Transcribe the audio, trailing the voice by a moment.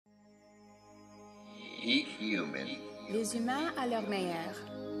Les humains à leur meilleur.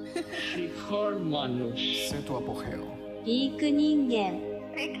 Sem tu apogeo. Geek Ningen.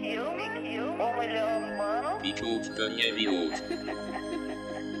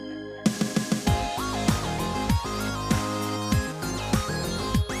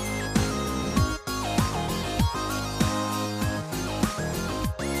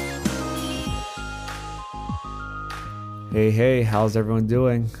 Hey, how's everyone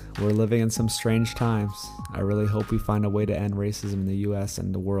doing? We're living in some strange times. I really hope we find a way to end racism in the US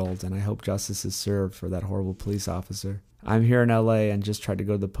and the world, and I hope justice is served for that horrible police officer. I'm here in LA and just tried to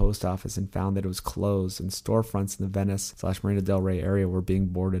go to the post office and found that it was closed, and storefronts in the Venice/Marina Del Rey area were being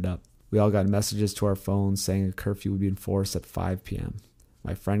boarded up. We all got messages to our phones saying a curfew would be enforced at 5 p.m.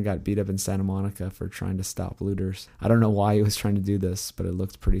 My friend got beat up in Santa Monica for trying to stop looters. I don't know why he was trying to do this, but it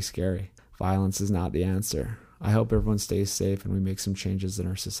looked pretty scary. Violence is not the answer. I hope everyone stays safe and we make some changes in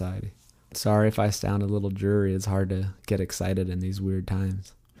our society. Sorry if I sound a little dreary. It's hard to get excited in these weird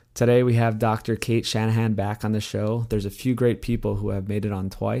times. Today we have Dr. Cate Shanahan back on the show. There's a few great people who have made it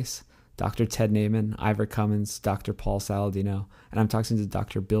on twice. Dr. Ted Naiman, Ivor Cummins, Dr. Paul Saladino, and I'm talking to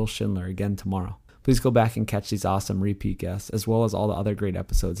Dr. Bill Schindler again tomorrow. Please go back and catch these awesome repeat guests, as well as all the other great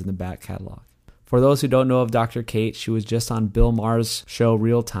episodes in the back catalog. For those who don't know of Dr. Cate, she was just on Bill Maher's show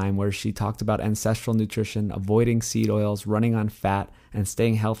Real Time, where she talked about ancestral nutrition, avoiding seed oils, running on fat, and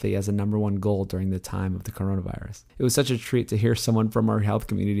staying healthy as a #1 goal during the time of the coronavirus. It was such a treat to hear someone from our health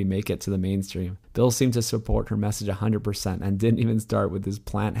community make it to the mainstream. Bill seemed to support her message 100% and didn't even start with his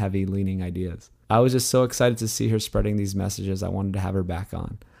plant-heavy leaning ideas. I was just so excited to see her spreading these messages. I wanted to have her back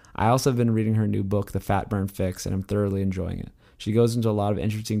on. I also have been reading her new book, The Fat Burn Fix, and I'm thoroughly enjoying it. She goes into a lot of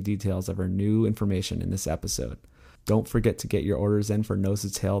interesting details of her new information in this episode. Don't forget to get your orders in for Nose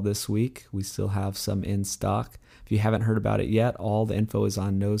to Tail this week. We still have some in stock. If you haven't heard about it yet, all the info is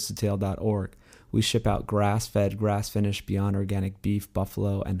on nosetotale.org. We ship out grass-fed, grass-finished, beyond organic beef,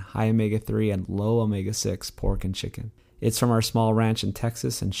 buffalo, and high omega-3 and low omega-6 pork and chicken. It's from our small ranch in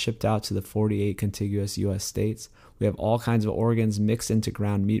Texas and shipped out to the 48 contiguous U.S. states. We have all kinds of organs mixed into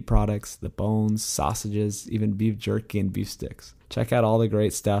ground meat products, the bones, sausages, even beef jerky and beef sticks. Check out all the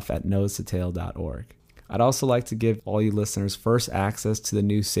great stuff at nosetotale.org. I'd also like to give all you listeners first access to the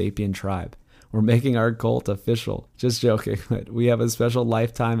new Sapien Tribe. We're making our cult official. Just joking, but we have a special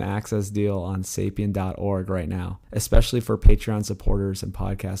lifetime access deal on sapien.org right now, especially for Patreon supporters and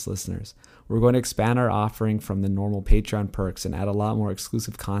podcast listeners. We're going to expand our offering from the normal Patreon perks and add a lot more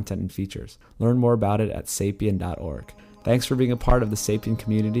exclusive content and features. Learn more about it at sapien.org. Thanks for being a part of the Sapien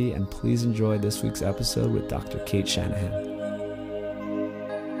community, and please enjoy this week's episode with Dr. Cate Shanahan.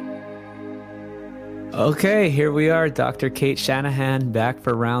 Okay, here we are, Dr. Cate Shanahan, back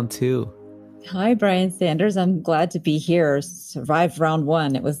for round 2. Hi, Brian Sanders. I'm glad to be here. Survived round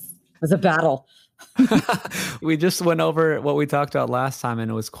 1. It was a battle. We just went over what we talked about last time,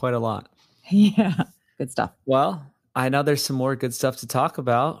 and it was quite a lot. Yeah, good stuff. Well, I know there's some more good stuff to talk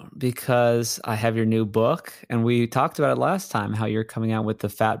about because I have your new book, and we talked about it last time, how you're coming out with the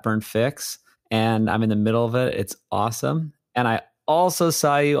Fat Burn Fix, and I'm in the middle of it. It's awesome. And I also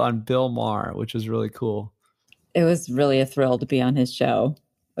saw you on Bill Maher, which was really cool. It was really a thrill to be on his show.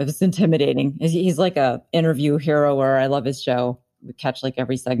 It was intimidating. He's like a interview hero where I love his show. We catch like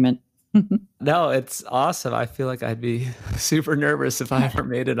every segment. No, it's awesome. I feel like I'd be super nervous if I ever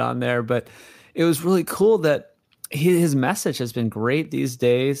made it on there, but it was really cool that his message has been great these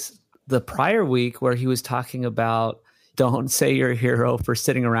days. The prior week where he was talking about don't say you're a hero for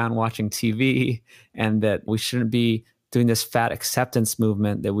sitting around watching TV, and that we shouldn't be doing this fat acceptance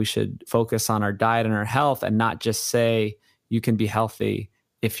movement, that we should focus on our diet and our health and not just say you can be healthy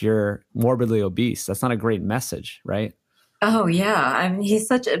if you're morbidly obese. That's not a great message, right? Oh, yeah. I mean,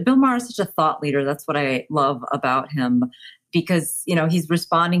 Bill Maher is such a thought leader. That's what I love about him, because, he's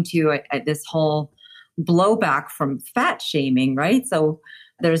responding to this whole blowback from fat shaming, right? So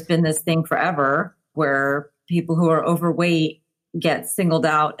there's been this thing forever where people who are overweight get singled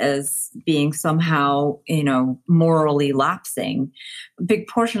out as being somehow, morally lapsing. A big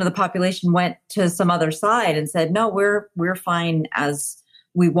portion of the population went to some other side and said, no, we're fine as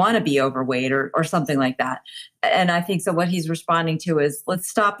we want to be overweight or something like that. And I think so what he's responding to is, let's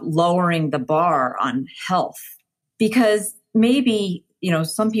stop lowering the bar on health, because maybe,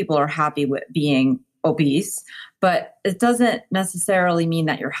 some people are happy with being obese, but it doesn't necessarily mean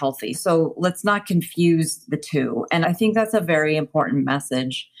that you're healthy. So let's not confuse the two. And I think that's a very important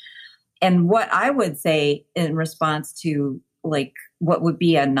message. And what I would say in response to like what would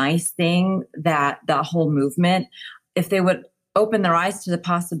be a nice thing, that the whole movement, if they would open their eyes to the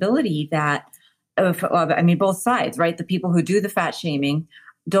possibility that, both sides, right? The people who do the fat shaming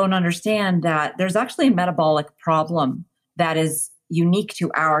don't understand that there's actually a metabolic problem that is unique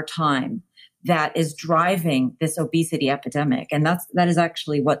to our time that is driving this obesity epidemic. And that is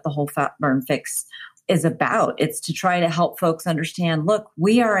actually what the whole fat burn fix is about. It's to try to help folks understand, look,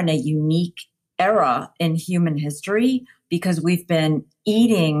 we are in a unique era in human history because we've been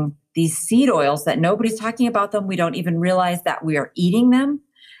eating these seed oils that nobody's talking about them. We don't even realize that we are eating them.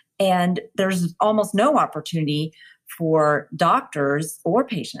 And there's almost no opportunity for doctors or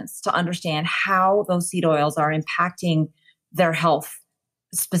patients to understand how those seed oils are impacting their health,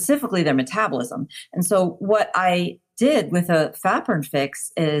 specifically their metabolism. And so what I did with a fat burn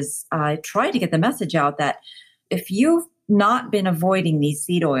fix is I tried to get the message out that if you've not been avoiding these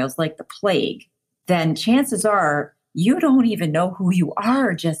seed oils like the plague, then chances are you don't even know who you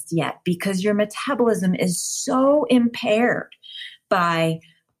are just yet because your metabolism is so impaired by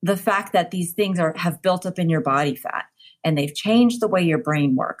the fact that these things have built up in your body fat. And they've changed the way your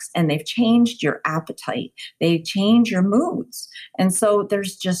brain works, and they've changed your appetite. They change your moods. And so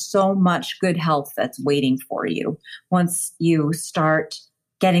there's just so much good health that's waiting for you once you start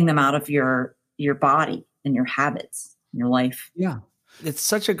getting them out of your body and your habits in your life. Yeah. It's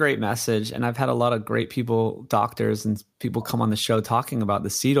such a great message. And I've had a lot of great people, doctors and people come on the show talking about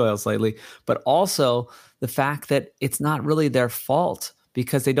the seed oils lately, but also the fact that it's not really their fault.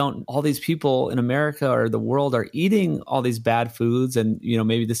 Because all these people in America or the world are eating all these bad foods and,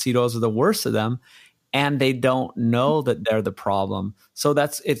 maybe the seed oils are the worst of them and they don't know that they're the problem. So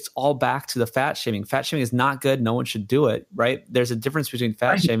it's all back to the fat shaming. Fat shaming is not good. No one should do it, right? There's a difference between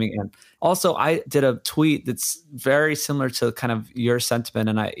fat shaming and also I did a tweet that's very similar to kind of your sentiment.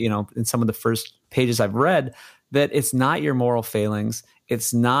 And I, in some of the first pages I've read that it's not your moral failings.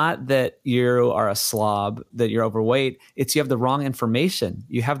 It's not that you are a slob, that you're overweight. It's you have the wrong information.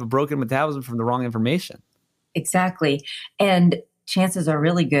 You have a broken metabolism from the wrong information. Exactly. And chances are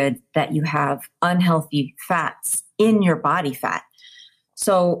really good that you have unhealthy fats in your body fat.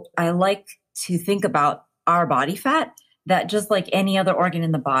 So I like to think about our body fat that just like any other organ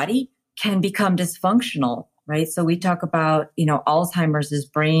in the body can become dysfunctional, right? So we talk about, Alzheimer's is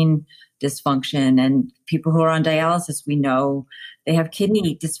brain dysfunction, and people who are on dialysis, we know they have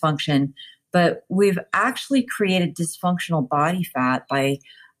kidney dysfunction, but we've actually created dysfunctional body fat by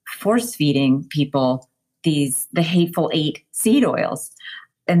force feeding people the hateful 8 seed oils.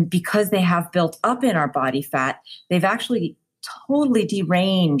 And because they have built up in our body fat, they've actually totally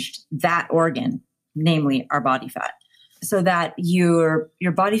deranged that organ, namely our body fat, so that your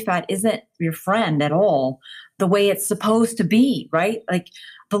body fat isn't your friend at all the way it's supposed to be, right? Like,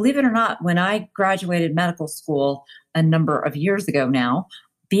 believe it or not, when I graduated medical school a number of years ago now,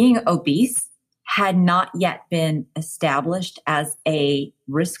 being obese had not yet been established as a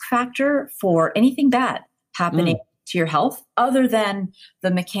risk factor for anything bad happening to your health, other than the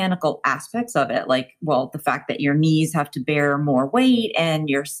mechanical aspects of it, like, the fact that your knees have to bear more weight and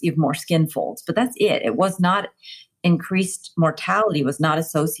you have more skin folds. But that's it. It was not increased mortality was not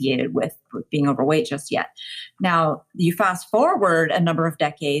associated with being overweight just yet. Now, you fast forward a number of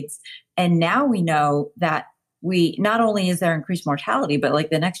decades, and now we know that not only is there increased mortality, but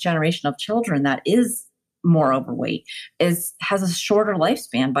like the next generation of children that is more overweight has a shorter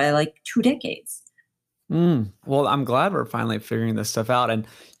lifespan by like 2 decades. Well, I'm glad we're finally figuring this stuff out. And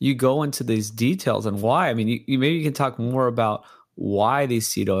you go into these details and why. I mean, you maybe you can talk more about why these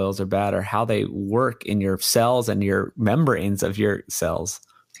seed oils are bad or how they work in your cells and your membranes of your cells.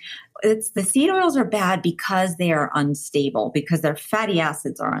 The seed oils are bad because they are unstable, because their fatty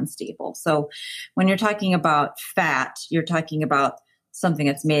acids are unstable. So when you're talking about fat, you're talking about something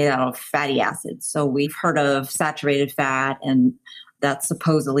that's made out of fatty acids. So we've heard of saturated fat, and that's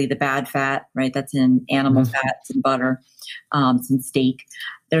supposedly the bad fat, right? That's in animal fats and butter, some steak.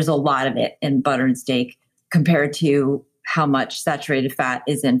 There's a lot of it in butter and steak compared to how much saturated fat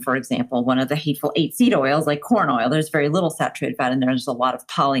is in, for example, one of the hateful 8 seed oils, like corn oil. There's very little saturated fat in there. There's a lot of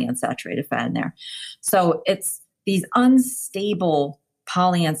polyunsaturated fat in there. So it's these unstable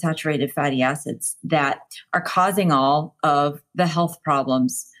polyunsaturated fatty acids that are causing all of the health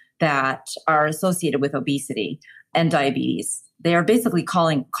problems that are associated with obesity and diabetes. They are basically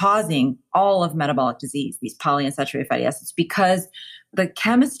causing all of metabolic disease, these polyunsaturated fatty acids, because the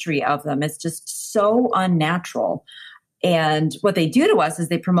chemistry of them is just so unnatural. And what they do to us is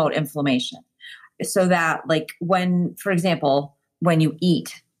they promote inflammation. So that, like, for example, when you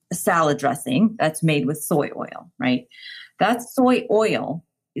eat a salad dressing that's made with soy oil, right? That soy oil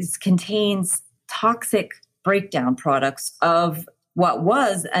contains toxic breakdown products of what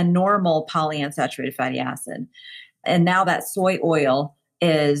was a normal polyunsaturated fatty acid. And now that soy oil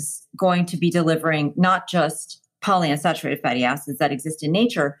is going to be delivering not just polyunsaturated fatty acids that exist in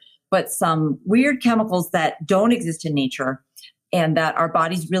nature, but some weird chemicals that don't exist in nature and that our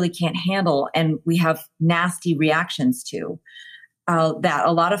bodies really can't handle. And we have nasty reactions to that.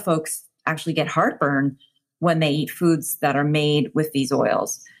 A lot of folks actually get heartburn when they eat foods that are made with these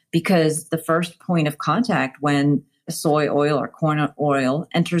oils, because the first point of contact when soy oil or corn oil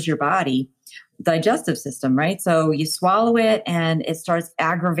enters your body, digestive system, right? So you swallow it and it starts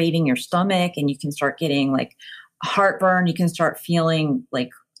aggravating your stomach, and you can start getting like heartburn. You can start feeling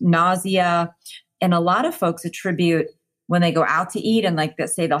like nausea. And a lot of folks attribute when they go out to eat and like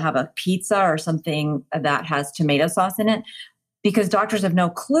say they'll have a pizza or something that has tomato sauce in it, because doctors have no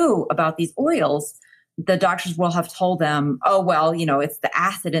clue about these oils. The doctors will have told them, oh, well, it's the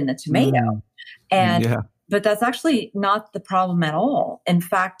acid in the tomato. But that's actually not the problem at all. In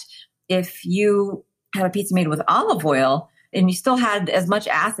fact, if you had a pizza made with olive oil and you still had as much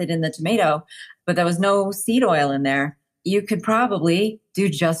acid in the tomato, but there was no seed oil in there, you could probably do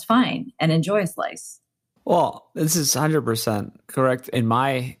just fine and enjoy a slice. Well, this is 100% correct. In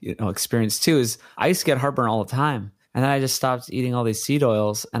my experience too, is I used to get heartburn all the time. And then I just stopped eating all these seed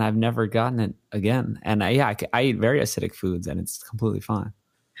oils, and I've never gotten it again. And I eat very acidic foods, and it's completely fine.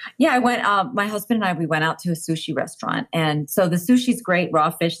 Yeah, I went, my husband and I, we went out to a sushi restaurant. And so the sushi's great.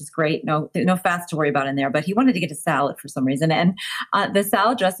 Raw fish is great. No fats to worry about in there, but he wanted to get a salad for some reason. And the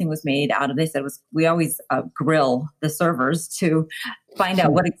salad dressing was made out of, they said we always grill the servers to find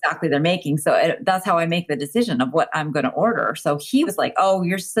out what exactly they're making. So that's how I make the decision of what I'm going to order. So he was like, oh,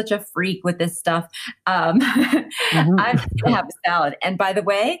 you're such a freak with this stuff. I'm going to have a salad. And by the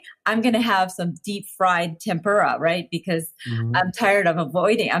way, I'm going to have some deep fried tempura, right? Because I'm tired of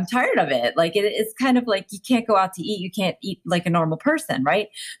it. Like it's kind of like you can't go out to eat. You can't eat like a normal person, right?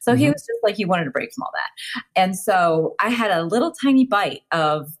 So he was just like, he wanted a break from all that. And so I had a little tiny bite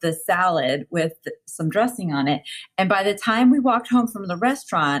of the salad with some dressing on it. And by the time we walked home from the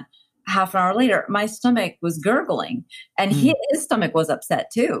restaurant, half an hour later, my stomach was gurgling, and his stomach was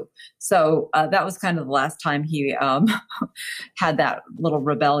upset too. So that was kind of the last time he had that little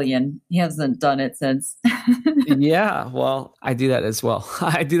rebellion. He hasn't done it since. Yeah, well, I do that as well.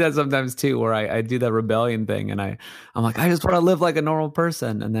 I do that sometimes too, where I do that rebellion thing, and I'm like, I just want to live like a normal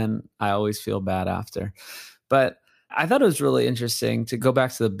person, and then I always feel bad after. But I thought it was really interesting to go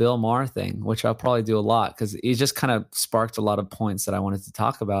back to the Bill Maher thing, which I'll probably do a lot because he just kind of sparked a lot of points that I wanted to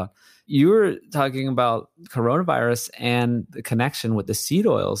talk about. You were talking about coronavirus and the connection with the seed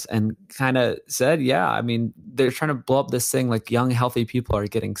oils and kind of said, yeah, I mean, they're trying to blow up this thing like young, healthy people are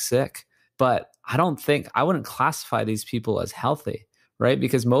getting sick. But I wouldn't classify these people as healthy, right?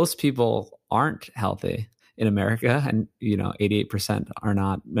 Because most people aren't healthy in America, and 88% are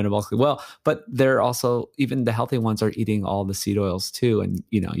not metabolically well, but they're also, even the healthy ones are eating all the seed oils too. And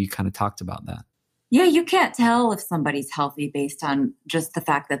you kind of talked about that. Yeah, you can't tell if somebody's healthy based on just the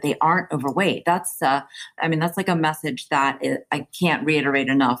fact that they aren't overweight. That's like a message that I can't reiterate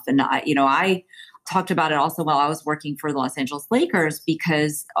enough. And I talked about it also while I was working for the Los Angeles Lakers,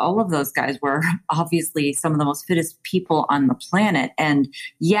 because all of those guys were obviously some of the most fittest people on the planet. And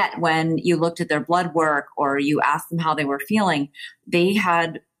yet when you looked at their blood work or you asked them how they were feeling, they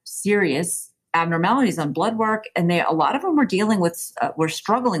had serious abnormalities on blood work. And a lot of them were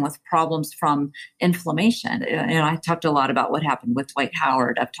struggling with problems from inflammation. And I talked a lot about what happened with Dwight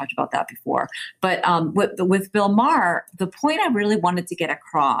Howard. I've talked about that before. But with Bill Maher, the point I really wanted to get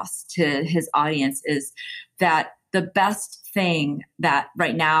across to his audience is that the best thing that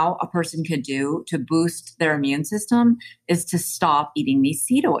right now a person could do to boost their immune system is to stop eating these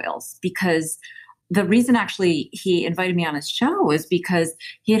seed oils. Because the reason actually he invited me on his show is because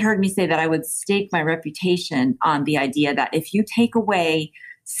he had heard me say that I would stake my reputation on the idea that if you take away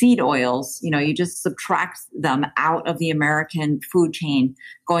seed oils, you just subtract them out of the American food chain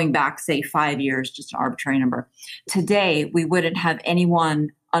going back, say, 5 years, just an arbitrary number. Today, we wouldn't have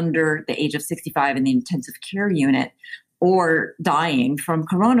anyone under the age of 65 in the intensive care unit or dying from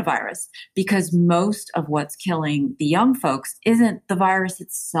coronavirus, because most of what's killing the young folks isn't the virus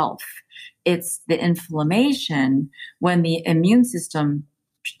itself. It's the inflammation when the immune system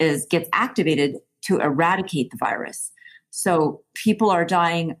gets activated to eradicate the virus. So people are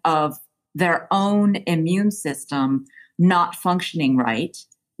dying of their own immune system not functioning right.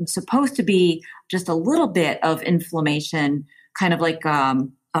 It's supposed to be just a little bit of inflammation, kind of like a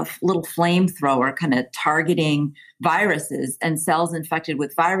little flamethrower, kind of targeting viruses and cells infected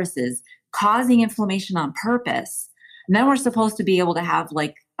with viruses, causing inflammation on purpose. And then we're supposed to be able to have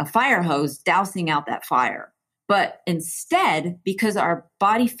like a fire hose dousing out that fire. But instead, because our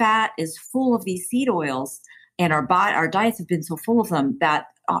body fat is full of these seed oils and our diets have been so full of them, that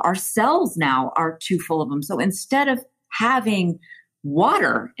our cells now are too full of them. So instead of having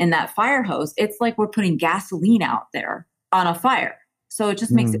water in that fire hose, it's like we're putting gasoline out there on a fire. So it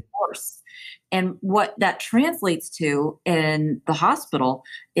just makes it worse. And what that translates to in the hospital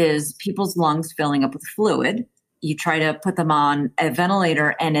is people's lungs filling up with fluid. You try to put them on a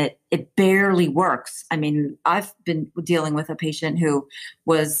ventilator and it barely works. I mean, I've been dealing with a patient who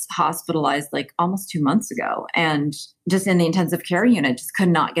was hospitalized like almost 2 months ago and just in the intensive care unit, just could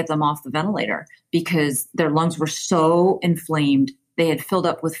not get them off the ventilator because their lungs were so inflamed. They had filled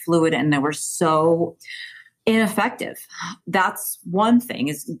up with fluid and they were so ineffective. That's one thing,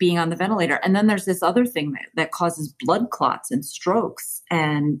 is being on the ventilator. And then there's this other thing that causes blood clots and strokes,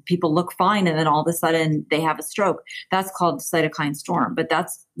 and people look fine and then all of a sudden they have a stroke. That's called cytokine storm. But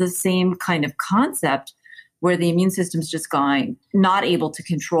that's the same kind of concept where the immune system's just going, not able to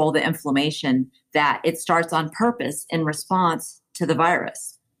control the inflammation, that it starts on purpose in response to the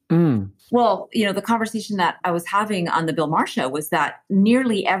virus. Well, the conversation that I was having on the Bill Maher show was that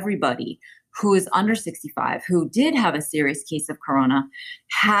nearly everybody who is under 65, who did have a serious case of corona,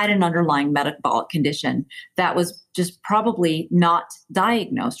 had an underlying metabolic condition that was just probably not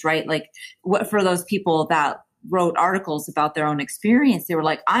diagnosed, right? Like for those people that wrote articles about their own experience, they were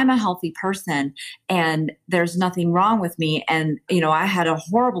like, I'm a healthy person and there's nothing wrong with me. And, I had a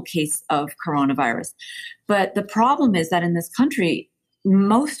horrible case of coronavirus. But the problem is that in this country,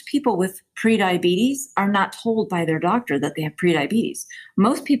 most people with prediabetes are not told by their doctor that they have prediabetes.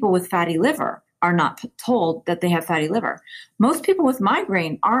 Most people with fatty liver are not told that they have fatty liver. Most people with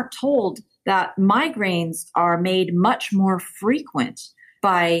migraine aren't told that migraines are made much more frequent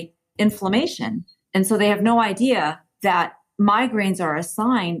by inflammation. And so they have no idea that migraines are a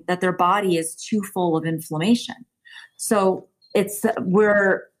sign that their body is too full of inflammation. So it's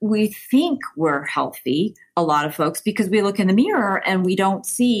where we think we're healthy, a lot of folks, because we look in the mirror and we don't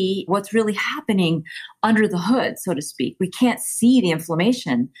see what's really happening under the hood, so to speak. We can't see the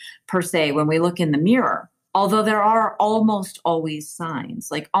inflammation per se when we look in the mirror. Although there are almost always signs,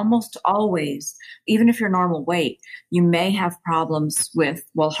 like almost always, even if you're normal weight, you may have problems with,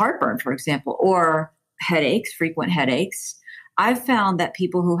 heartburn, for example, or headaches, frequent headaches. I've found that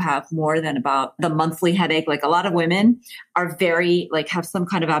people who have more than about the monthly headache, like a lot of women are very, have some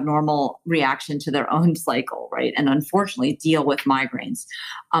kind of abnormal reaction to their own cycle, right? And unfortunately deal with migraines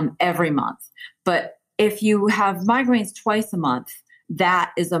every month. But if you have migraines twice a month,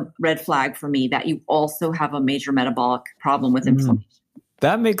 that is a red flag for me that you also have a major metabolic problem with inflammation.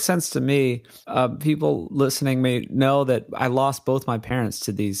 That makes sense to me. People listening may know that I lost both my parents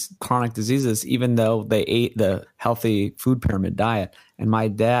to these chronic diseases, even though they ate the healthy food pyramid diet. And my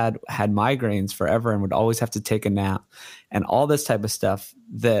dad had migraines forever and would always have to take a nap and all this type of stuff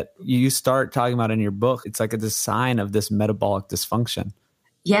that you start talking about in your book. It's like a sign of this metabolic dysfunction.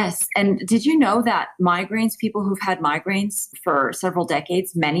 Yes. And did you know that migraines, people who've had migraines for several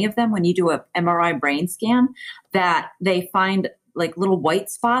decades, many of them, when you do a MRI brain scan, that they find like little white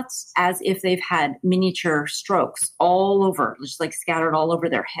spots as if they've had miniature strokes all over, just like scattered all over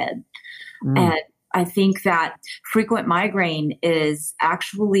their head. And I think that frequent migraine is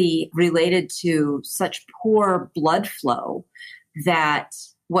actually related to such poor blood flow that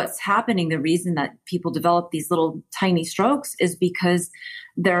what's happening, the reason that people develop these little tiny strokes is because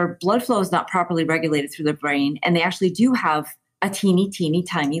their blood flow is not properly regulated through the brain. And they actually do have a teeny,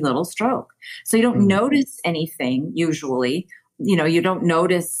 tiny little stroke. So you don't notice anything usually. You don't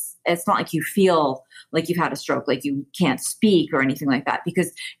notice, it's not like you feel like you've had a stroke, like you can't speak or anything like that,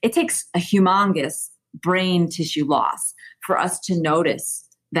 because it takes a humongous brain tissue loss for us to notice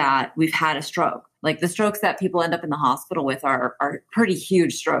that we've had a stroke. Like the strokes that people end up in the hospital with are pretty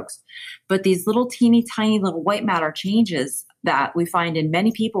huge strokes. But these little teeny tiny little white matter changes that we find in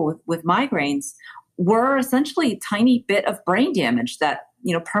many people with migraines were essentially a tiny bit of brain damage that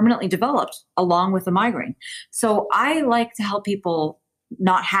permanently developed along with the migraine. So I like to help people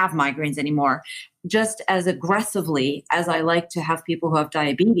not have migraines anymore, just as aggressively as I like to have people who have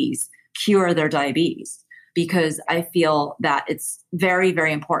diabetes cure their diabetes, because I feel that it's very,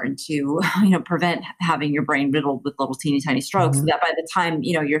 very important to, prevent having your brain riddled with little teeny tiny strokes so that by the time,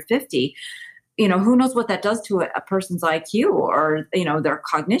 you're 50, who knows what that does to a person's IQ or, their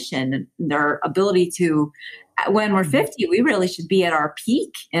cognition and their ability to, when we're 50, we really should be at our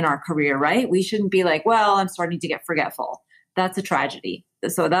peak in our career, right? We shouldn't be like, well, I'm starting to get forgetful. That's a tragedy.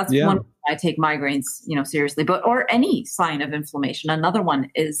 So that's one way I take migraines, seriously, or any sign of inflammation. Another one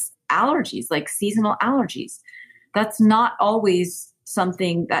is allergies, like seasonal allergies. That's not always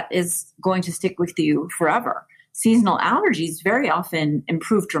something that is going to stick with you forever. Seasonal allergies very often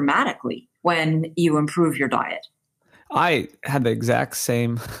improve dramatically when you improve your diet. I had the exact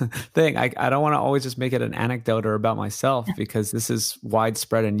same thing. I don't want to always just make it an anecdote or about myself because this is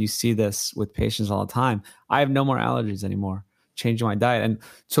widespread and you see this with patients all the time. I have no more allergies anymore, changing my diet. And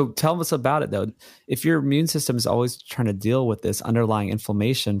so tell us about it though. If your immune system is always trying to deal with this underlying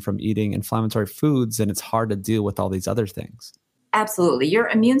inflammation from eating inflammatory foods, then it's hard to deal with all these other things. Absolutely. Your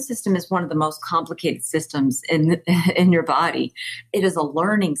immune system is one of the most complicated systems in your body. It is a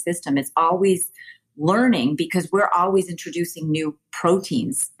learning system. It's always learning because we're always introducing new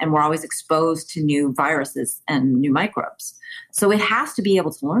proteins and we're always exposed to new viruses and new microbes. So it has to be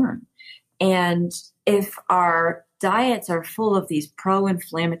able to learn. And if our diets are full of these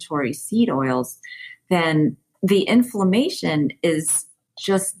pro-inflammatory seed oils, then the inflammation is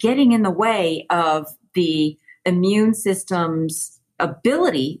just getting in the way of the immune system's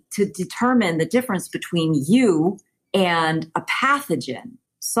ability to determine the difference between you and a pathogen.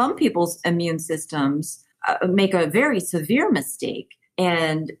 Some people's immune systems make a very severe mistake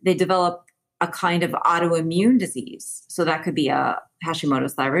and they develop a kind of autoimmune disease. So that could be a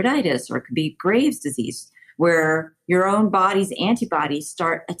Hashimoto's thyroiditis, or it could be Graves' disease, where your own body's antibodies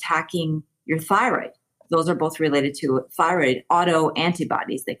start attacking your thyroid. Those are both related to thyroid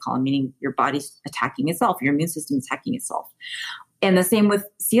autoantibodies, they call them, meaning your body's attacking itself, your immune system is attacking itself. And the same with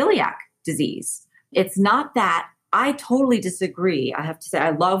celiac disease. It's not that. I totally disagree. I have to say, I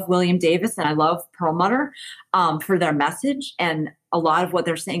love William Davis and I love Perlmutter for their message. And a lot of what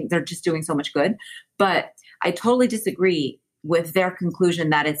they're saying, they're just doing so much good. But I totally disagree with their conclusion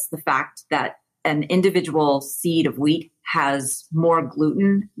that it's the fact that an individual seed of wheat has more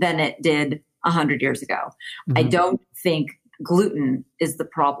gluten than it did 100 years ago. Mm-hmm. I don't think gluten is the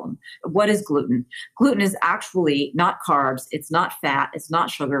problem. What is gluten? Gluten is actually not carbs. It's not fat. It's not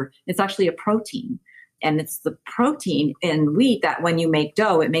sugar. It's actually a protein. And it's the protein in wheat that when you make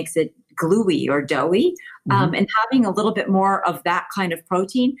dough, it makes it gluey or doughy. Mm-hmm. And having a little bit more of that kind of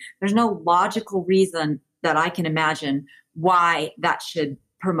protein, there's no logical reason that I can imagine why that should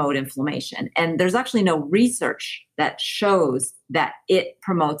promote inflammation. And there's actually no research that shows that it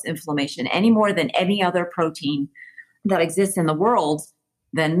promotes inflammation any more than any other protein that exists in the world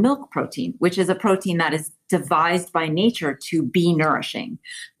than milk protein, which is a protein that is devised by nature to be nourishing.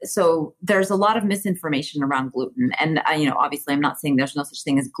 So there's a lot of misinformation around gluten. And, obviously I'm not saying there's no such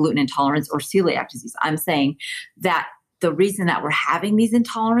thing as gluten intolerance or celiac disease. I'm saying that the reason that we're having these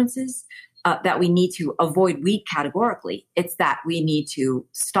intolerances, that we need to avoid wheat categorically, it's that we need to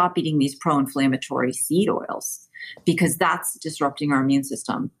stop eating these pro-inflammatory seed oils because that's disrupting our immune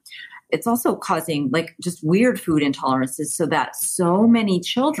system. It's also causing just weird food intolerances so that so many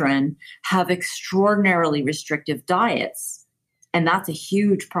children have extraordinarily restrictive diets. And that's a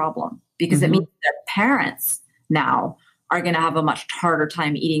huge problem because it means their parents now are going to have a much harder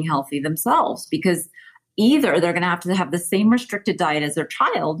time eating healthy themselves because either they're going to have the same restricted diet as their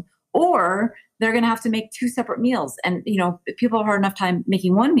child, or they're going to have to make two separate meals. And, people have hard enough time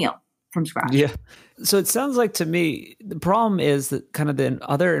making one meal from scratch. Yeah. So it sounds like to me, the problem is that kind of the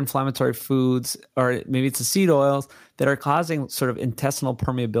other inflammatory foods, or maybe it's the seed oils that are causing sort of intestinal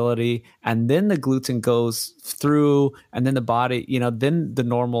permeability. And then the gluten goes through and then the body, then the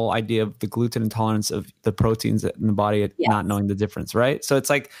normal idea of the gluten intolerance of the proteins in the body, not knowing the difference, right? So it's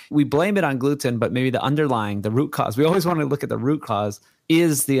like we blame it on gluten, but maybe the root cause, we always want to look at the root cause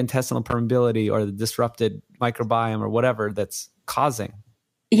is the intestinal permeability or the disrupted microbiome or whatever that's causing.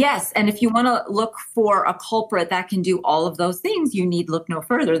 Yes. And if you want to look for a culprit that can do all of those things, you need look no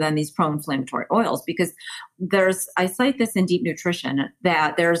further than these pro-inflammatory oils, because I cite this in Deep Nutrition,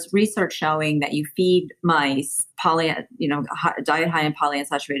 that there's research showing that you feed mice diet high in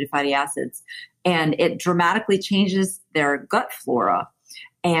polyunsaturated fatty acids, and it dramatically changes their gut flora.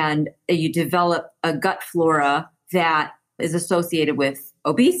 And you develop a gut flora that is associated with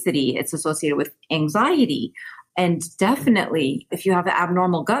obesity. It's associated with anxiety. And definitely, if you have an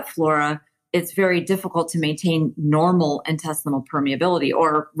abnormal gut flora, it's very difficult to maintain normal intestinal permeability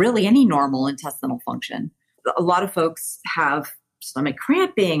or really any normal intestinal function. A lot of folks have stomach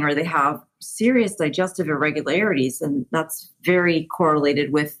cramping or they have serious digestive irregularities, and that's very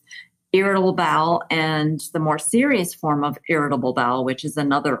correlated with irritable bowel and the more serious form of irritable bowel, which is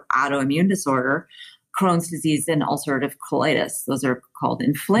another autoimmune disorder, Crohn's disease and ulcerative colitis. Those are called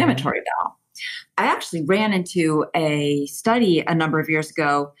inflammatory bowel. I actually ran into a study a number of years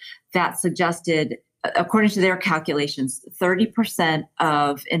ago that suggested, according to their calculations, 30%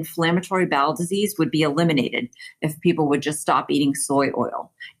 of inflammatory bowel disease would be eliminated if people would just stop eating soy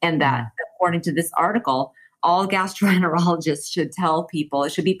oil. And that, according to this article, all gastroenterologists should tell people.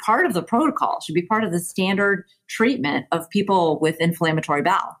 It should be part of the protocol. It should be part of the standard treatment of people with inflammatory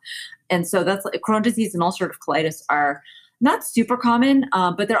bowel. And so that's Crohn's disease and ulcerative colitis are not super common,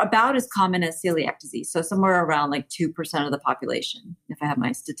 but they're about as common as celiac disease. So somewhere around like 2% of the population, if I have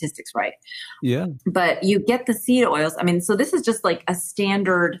my statistics right. Yeah. But you get the seed oils. I mean, so this is just like a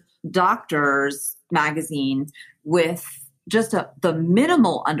standard doctor's magazine with just the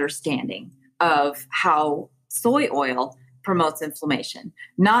minimal understanding of how soy oil promotes inflammation,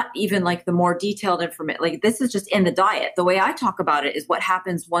 not even like the more detailed information. Like this is just in the diet. The way I talk about it is what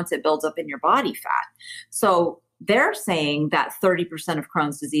happens once it builds up in your body fat. So they're saying that 30% of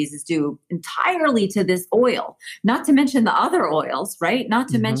Crohn's disease is due entirely to this oil, not to mention the other oils, right? Not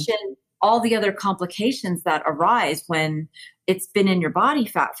to mention all the other complications that arise when it's been in your body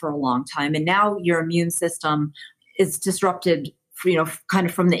fat for a long time. And now your immune system is disrupted, kind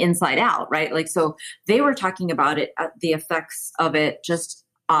of from the inside out, right? Like, so they were talking about it, the effects of it just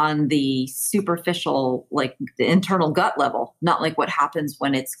on the superficial, like the internal gut level, not like what happens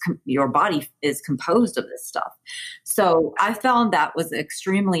when it's your body is composed of this stuff. So I found that was an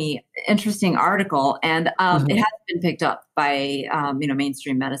extremely interesting article, and it hasn't been picked up by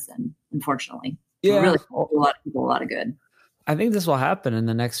mainstream medicine, unfortunately. Yeah, really a lot of people a lot of good. I think this will happen in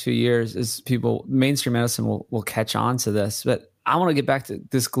the next few years as mainstream medicine will catch on to this. But I want to get back to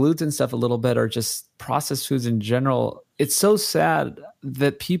this gluten stuff a little bit, or just processed foods in general. It's so sad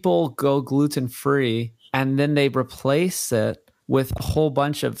that people go gluten-free and then they replace it with a whole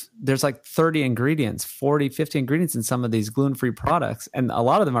bunch of, there's like 30 ingredients, 40, 50 ingredients in some of these gluten-free products. And a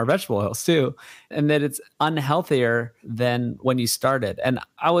lot of them are vegetable oils too. And that it's unhealthier than when you started. And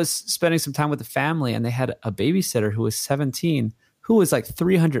I was spending some time with the family, and they had a babysitter who was 17, who was like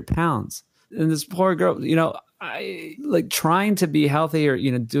 300 pounds. And this poor girl, I like trying to be healthy, or,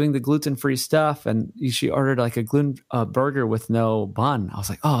 doing the gluten-free stuff. And she ordered like a gluten burger with no bun. I was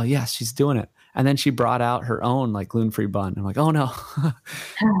like, oh yes, she's doing it. And then she brought out her own like gluten-free bun. I'm like, oh no.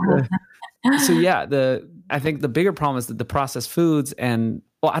 So yeah, I think the bigger problem is that the processed foods, and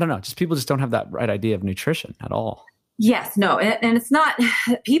I don't know, just people just don't have that right idea of nutrition at all. Yes, no, and it's not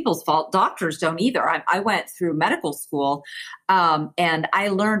people's fault. Doctors don't either. I went through medical school, and I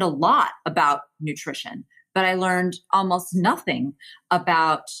learned a lot about nutrition, but I learned almost nothing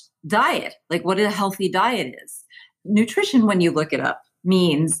about diet, like what a healthy diet is. Nutrition, when you look it up,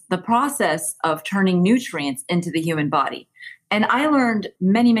 means the process of turning nutrients into the human body. And I learned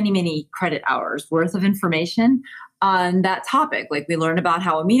many, many, many credit hours worth of information on that topic. Like we learned about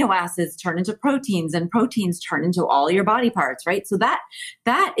how amino acids turn into proteins, and proteins turn into all your body parts, right? So that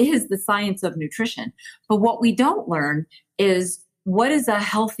is the science of nutrition. But what we don't learn is, what does a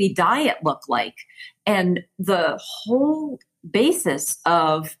healthy diet look like? And the whole basis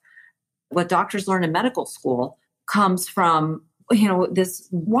of what doctors learn in medical school comes from, this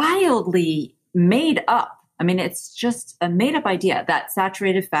wildly made up, it's just a made up idea that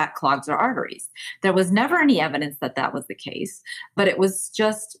saturated fat clogs our arteries. There was never any evidence that that was the case, but it was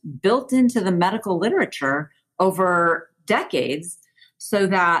just built into the medical literature over decades, so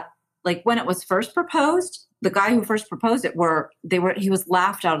that like when it was first proposed, the guy who first proposed it he was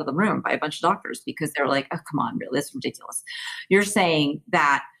laughed out of the room by a bunch of doctors, because they were like, oh, come on, really, that's ridiculous. You're saying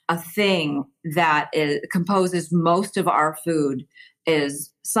that a thing that composes most of our food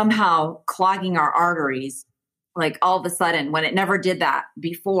is somehow clogging our arteries, like all of a sudden, when it never did that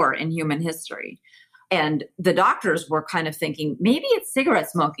before in human history. And the doctors were kind of thinking, maybe it's cigarette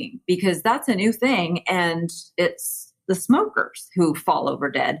smoking, because that's a new thing. And it's the smokers who fall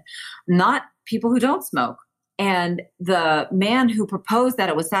over dead, not people who don't smoke. And the man who proposed that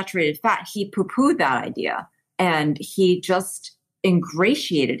it was saturated fat, he poo-pooed that idea. And he just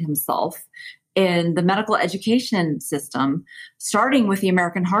ingratiated himself in the medical education system, starting with the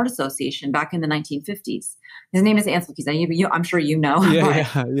American Heart Association back in the 1950s. His name is Ansel Keys. I'm sure you know.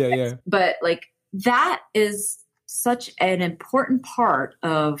 Yeah. But like, that is such an important part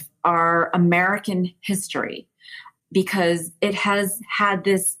of our American history, because it has had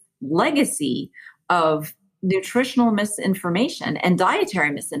this legacy of nutritional misinformation and dietary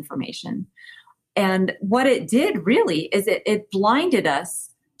misinformation. And what it did really is it blinded us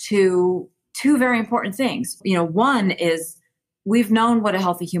to two very important things. One is, we've known what a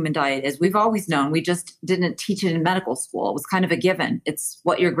healthy human diet is. We've always known. We just didn't teach it in medical school. It was kind of a given. It's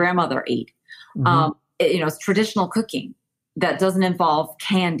what your grandmother ate. Mm-hmm. It's traditional cooking that doesn't involve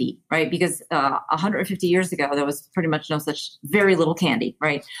candy, right? Because 150 years ago, there was pretty much very little candy,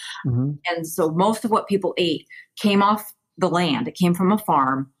 right? Mm-hmm. And so most of what people ate came off the land. It came from a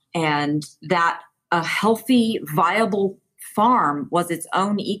farm. And that a healthy, viable farm was its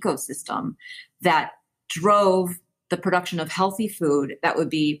own ecosystem that drove the production of healthy food that would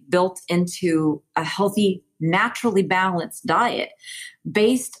be built into a healthy, naturally balanced diet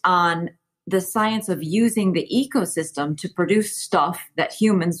based on the science of using the ecosystem to produce stuff that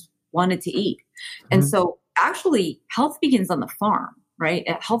humans wanted to eat. Mm-hmm. And so actually health begins on the farm, right?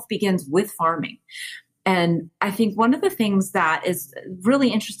 Health begins with farming. And I think one of the things that is really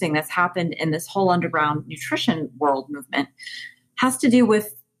interesting that's happened in this whole underground nutrition world movement has to do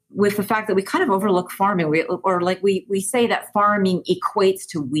with the fact that we kind of overlook farming. We say that farming equates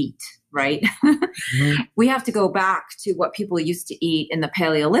to wheat, right? Mm-hmm. We have to go back to what people used to eat in the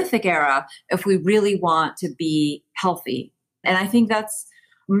Paleolithic era if we really want to be healthy. And I think that's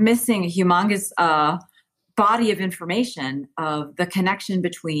missing a humongous body of information of the connection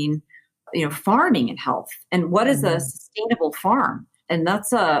between, farming and health, and what is a sustainable farm. And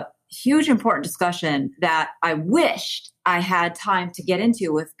that's a huge, important discussion that I wished I had time to get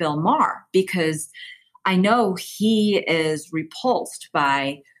into with Bill Maher, because I know he is repulsed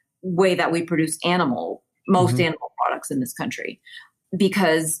by way that we produce most animal products in this country,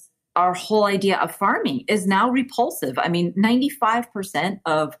 because our whole idea of farming is now repulsive. I mean, 95%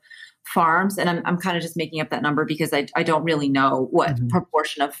 of farms, and I'm kind of just making up that number because I don't really know what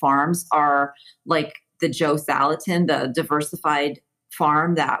proportion of farms are like the Joe Salatin, the diversified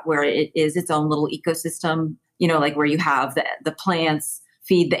farm, that where it is its own little ecosystem, like where you have the plants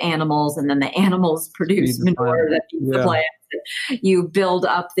feed the animals, and then the animals produce manure that feeds the plants. You build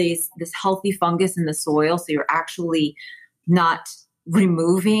up this healthy fungus in the soil, so you're actually not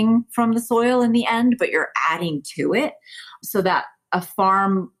removing from the soil in the end, but you're adding to it, so that a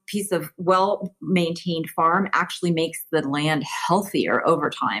piece of well-maintained farm actually makes the land healthier over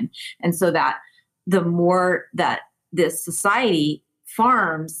time. And so that the more that this society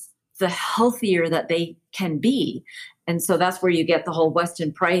farms, the healthier that they can be. And so that's where you get the whole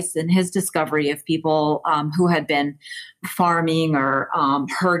Weston Price and his discovery of people who had been farming or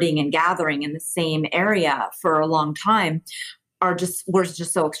herding and gathering in the same area for a long time were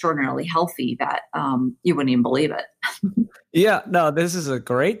just so extraordinarily healthy that you wouldn't even believe it. Yeah, no, this is a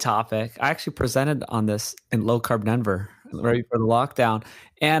great topic. I actually presented on this in Low Carb Denver right before the lockdown.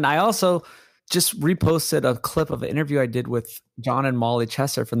 And I also just reposted a clip of an interview I did with John and Molly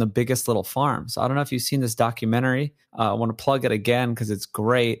Chester from The Biggest Little Farm. So I don't know if you've seen this documentary. I want to plug it again because it's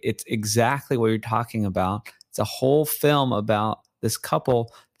great. It's exactly what you're talking about. It's a whole film about this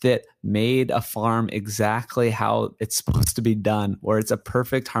couple that made a farm exactly how it's supposed to be done, where it's a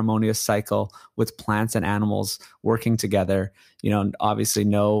perfect harmonious cycle with plants and animals working together, obviously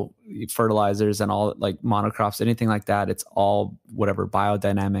no fertilizers and all like monocrops, anything like that. It's all whatever,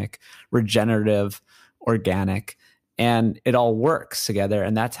 biodynamic, regenerative, organic, and it all works together.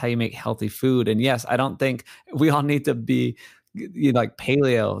 And that's how you make healthy food. And yes, I don't think we all need to be like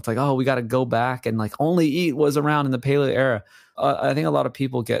paleo. It's like, oh, we got to go back and like only eat what was around in the paleo era. I think a lot of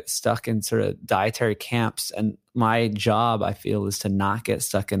people get stuck in sort of dietary camps, and my job, I feel, is to not get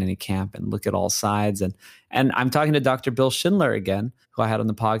stuck in any camp and look at all sides. And I'm talking to Dr. Bill Schindler again, who I had on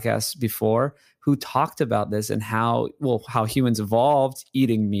the podcast before, who talked about this and how humans evolved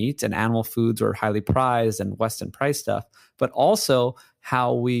eating meat and animal foods were highly prized and Weston Price stuff, but also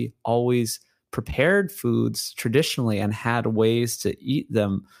how we always prepared foods traditionally and had ways to eat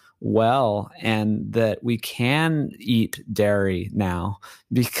them well, and that we can eat dairy now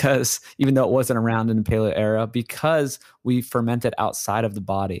because even though it wasn't around in the paleo era, because we ferment it outside of the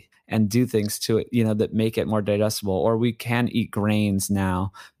body and do things to it, that make it more digestible. Or we can eat grains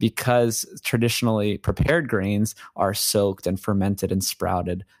now because traditionally prepared grains are soaked and fermented and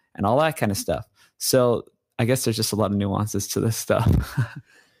sprouted and all that kind of stuff. So I guess there's just a lot of nuances to this stuff.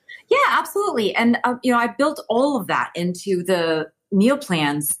 Yeah, absolutely. And, I built all of that into the meal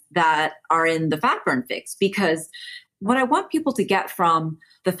plans that are in the Fat Burn Fix, because what I want people to get from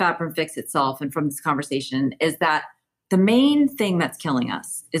the Fat Burn Fix itself and from this conversation is that the main thing that's killing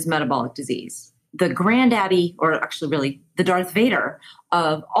us is metabolic disease. The granddaddy, or actually really the Darth Vader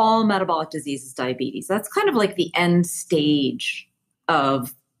of all metabolic disease, is diabetes. That's kind of like the end stage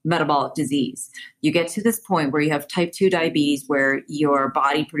of metabolic disease. You get to this point where you have type 2 diabetes, where your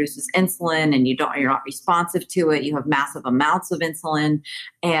body produces insulin and you're not responsive to it. You have massive amounts of insulin,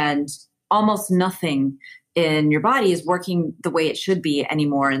 and almost nothing in your body is working the way it should be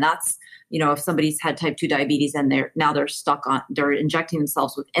anymore. And that's, if somebody's had type 2 diabetes and they're injecting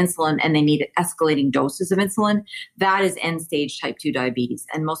themselves with insulin and they need escalating doses of insulin, that is end stage type 2 diabetes.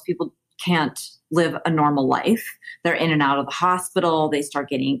 And most people can't live a normal life. They're in and out of the hospital. They start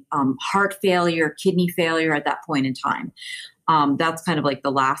getting heart failure, kidney failure at that point in time. That's kind of like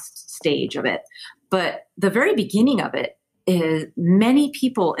the last stage of it. But the very beginning of it is many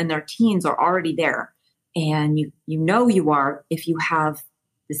people in their teens are already there. And you know you are if you have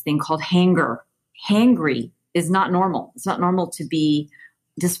this thing called hanger. Hangry is not normal. It's not normal to be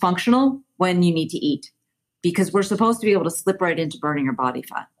dysfunctional when you need to eat, because we're supposed to be able to slip right into burning your body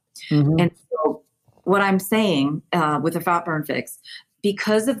fat. Mm-hmm. And so what I'm saying with the fat burn fix,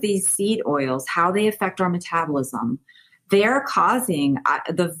 because of these seed oils, how they affect our metabolism, they're causing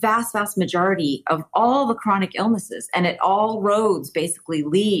the vast, vast majority of all the chronic illnesses. And all roads basically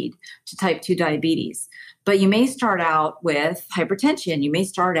lead to type 2 diabetes. But you may start out with hypertension. You may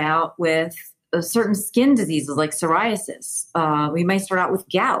start out with certain skin diseases like psoriasis. We may start out with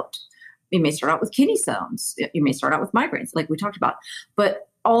gout. You may start out with kidney stones. You may start out with migraines, like we talked about. But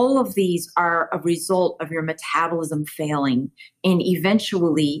all of these are a result of your metabolism failing. And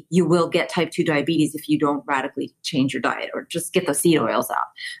eventually you will get type 2 diabetes if you don't radically change your diet or just get the seed oils out.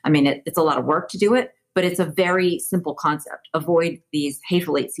 I mean, it's a lot of work to do it, but it's a very simple concept. Avoid these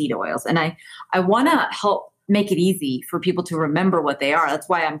hateful 8 seed oils. And I want to help make it easy for people to remember what they are. That's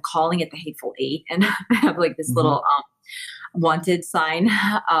why I'm calling it the hateful 8. And I have like this little wanted sign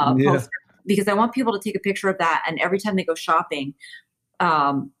poster, because I want people to take a picture of that. And every time they go shopping,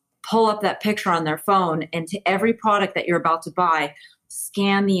 pull up that picture on their phone, and to every product that you're about to buy,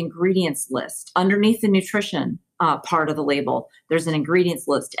 scan the ingredients list. Underneath the nutrition part of the label, there's an ingredients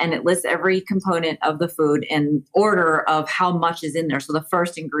list, and it lists every component of the food in order of how much is in there. So the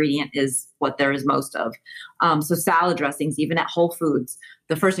first ingredient is what there is most of. So salad dressings, even at Whole Foods,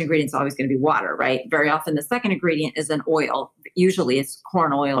 the first ingredient is always going to be water, right? Very often the second ingredient is an oil. Usually it's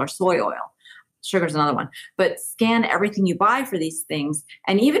corn oil or soy oil. Sugar is another one. But scan everything you buy for these things.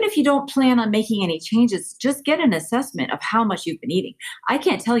 And even if you don't plan on making any changes, just get an assessment of how much you've been eating. I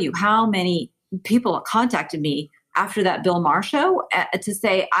can't tell you how many people contacted me after that Bill Maher show to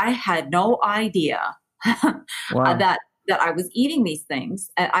say, I had no idea that I was eating these things.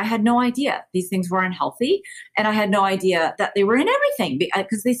 I had no idea these things were unhealthy. And I had no idea that they were in everything,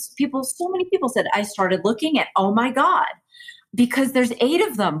 because so many people said, I started looking at, oh my God, because there's 8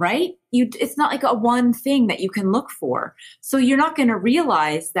 of them, right? It's not like a one thing that you can look for. So you're not going to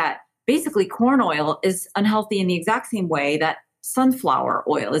realize that basically corn oil is unhealthy in the exact same way that sunflower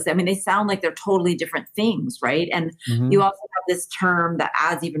oil is. I mean, they sound like they're totally different things, right? And you also have this term that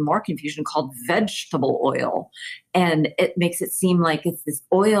adds even more confusion called vegetable oil. And it makes it seem like it's this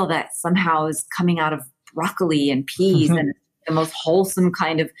oil that somehow is coming out of broccoli and peas and the most wholesome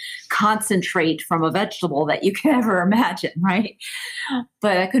kind of concentrate from a vegetable that you can ever imagine, right?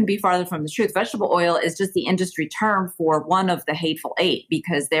 But I couldn't be farther from the truth. Vegetable oil is just the industry term for one of the hateful 8,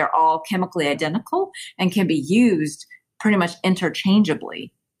 because they're all chemically identical and can be used pretty much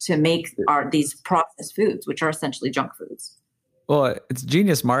interchangeably to make these processed foods, which are essentially junk foods. Well, it's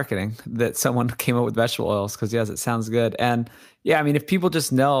genius marketing that someone came up with vegetable oils, because yes, it sounds good. And yeah, I mean, if people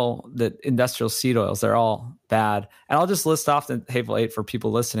just know that industrial seed oils, they're all bad. And I'll just list off the hateful 8 for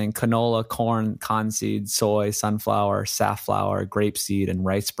people listening: canola, corn, cottonseed, soy, sunflower, safflower, grapeseed, and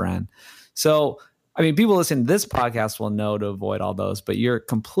rice bran. So, I mean, people listening to this podcast will know to avoid all those, but you're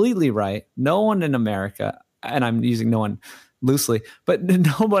completely right. No one in America, and I'm using no one loosely, but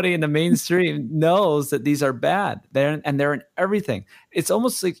nobody in the mainstream knows that these are bad. They're in everything. It's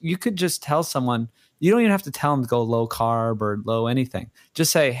almost like you could just tell someone, you don't even have to tell them to go low carb or low anything.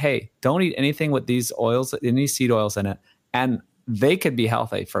 Just say, hey, don't eat anything with these oils, any seed oils in it. And they could be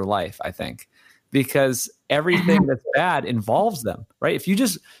healthy for life, I think, because everything that's bad involves them, right? If you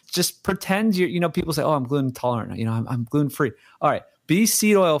just pretend people say, oh, I'm gluten tolerant. I'm gluten free. All right, be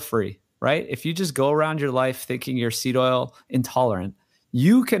seed oil free. Right? If you just go around your life thinking you're seed oil intolerant,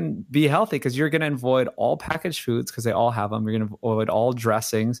 you can be healthy, because you're going to avoid all packaged foods, because they all have them. You're going to avoid all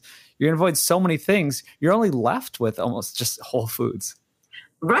dressings. You're going to avoid so many things. You're only left with almost just whole foods.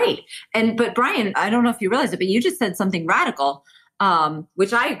 Right. But Brian, I don't know if you realize it, but you just said something radical,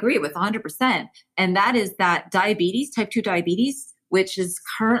 which I agree with 100%. And that is that diabetes, type 2 diabetes, which is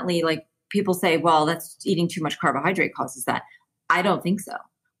currently, like, people say, well, that's eating too much carbohydrate causes that. I don't think so.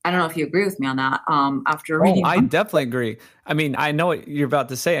 I don't know if you agree with me on that. After reading, I definitely agree. I mean, I know what you're about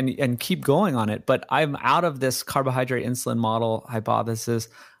to say, and keep going on it, but I'm out of this carbohydrate insulin model hypothesis.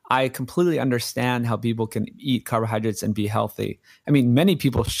 I completely understand how people can eat carbohydrates and be healthy. I mean, many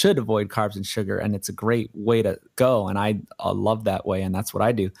people should avoid carbs and sugar, and it's a great way to go. And I love that way, and that's what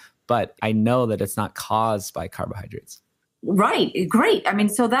I do. But I know that it's not caused by carbohydrates. Right. Great. I mean,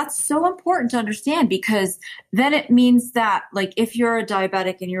 so that's so important to understand, because then it means that, like, if you're a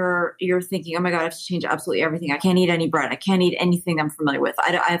diabetic and you're thinking, oh my God, I have to change absolutely everything. I can't eat any bread. I can't eat anything I'm familiar with.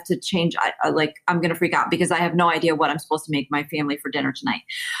 I have to change. I'm going to freak out because I have no idea what I'm supposed to make my family for dinner tonight.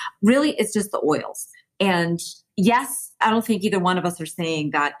 Really, it's just the oils. And Yes, I don't think either one of us are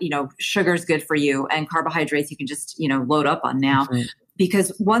saying that, sugar is good for you and carbohydrates you can just, load up on now. Mhm.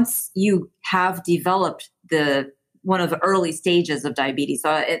 Because once you have developed one of the early stages of diabetes,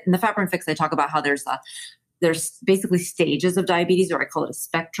 so in the Fat Burn Fix, I talk about how there's basically stages of diabetes, or I call it a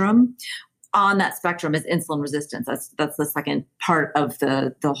spectrum. On that spectrum is insulin resistance. That's the second part of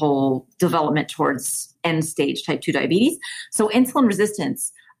the whole development towards end stage type 2 diabetes. So insulin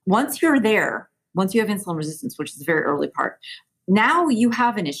resistance, once you have insulin resistance, which is the very early part, now you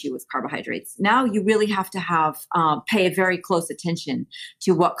have an issue with carbohydrates. Now you really have to pay very close attention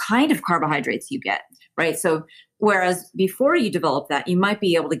to what kind of carbohydrates you get, right? So whereas before you develop that, you might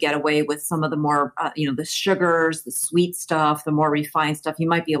be able to get away with some of the more, the sugars, the sweet stuff, the more refined stuff, you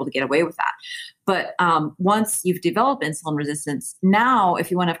might be able to get away with that. But once you've developed insulin resistance, now if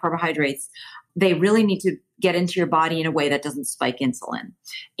you want to have carbohydrates, they really need to get into your body in a way that doesn't spike insulin.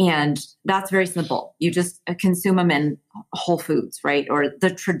 And that's very simple. You just consume them in whole foods, right? Or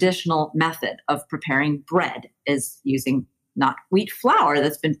the traditional method of preparing bread is using not wheat flour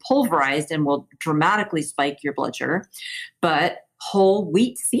that's been pulverized and will dramatically spike your blood sugar, but whole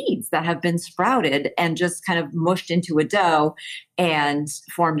wheat seeds that have been sprouted and just kind of mushed into a dough and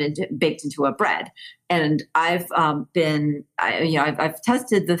baked into a bread. And I've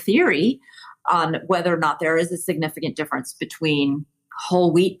tested the theory on whether or not there is a significant difference between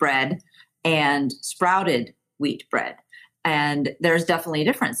whole wheat bread and sprouted wheat bread. And there's definitely a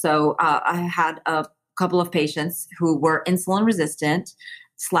difference. So I had a couple of patients who were insulin resistant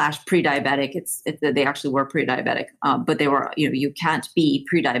 / pre-diabetic. They actually were pre-diabetic, but they were, you can't be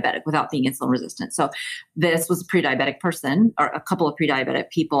pre-diabetic without being insulin resistant. So this was a pre-diabetic person, or a couple of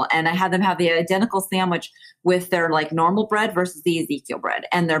pre-diabetic people. And I had them have the identical sandwich with their normal bread versus the Ezekiel bread,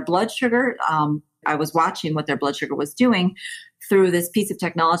 and their blood sugar. I was watching what their blood sugar was doing through this piece of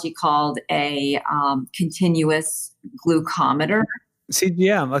technology called a continuous glucometer.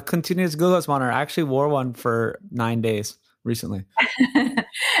 CGM, a continuous glucose monitor. I actually wore one for 9 days recently.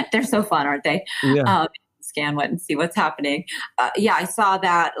 They're so fun, aren't they? Yeah. Scan what and see what's happening. I saw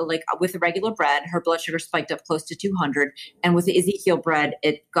that with the regular bread, her blood sugar spiked up close to 200. And with the Ezekiel bread,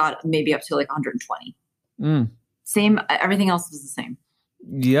 it got maybe up to 120. Same, everything else was the same.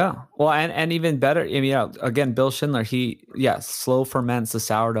 Yeah. Well, and even better, again, Bill Schindler, he slow ferments the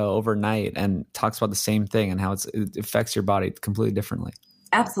sourdough overnight and talks about the same thing and how it affects your body completely differently.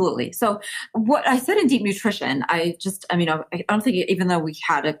 Absolutely. So what I said in Deep Nutrition, I don't think, even though we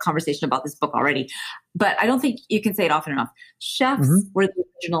had a conversation about this book already, but I don't think you can say it often enough. Chefs were the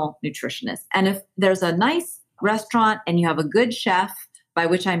original nutritionists. And if there's a nice restaurant and you have a good chef, by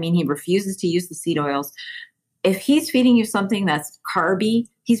which I mean he refuses to use the seed oils, if he's feeding you something that's carby,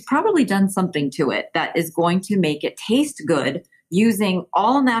 he's probably done something to it that is going to make it taste good using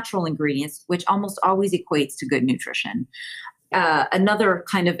all natural ingredients, which almost always equates to good nutrition. Another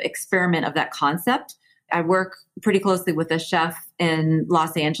kind of experiment of that concept, I work pretty closely with a chef in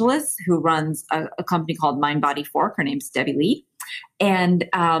Los Angeles who runs a company called Mind Body Fork. Her name's Debbie Lee. And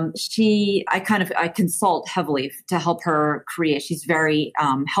I consult heavily to help her create. She's very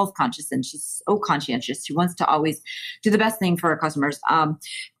health conscious and she's so conscientious. She wants to always do the best thing for her customers.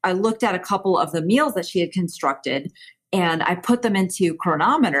 I looked at a couple of the meals that she had constructed and I put them into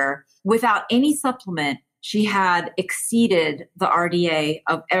Chronometer without any supplement. She had exceeded the RDA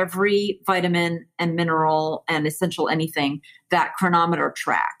of every vitamin and mineral and essential anything that Chronometer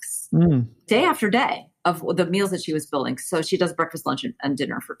tracks day after day of the meals that she was building. So she does breakfast, lunch, and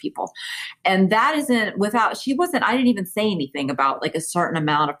dinner for people. And that isn't I didn't even say anything about a certain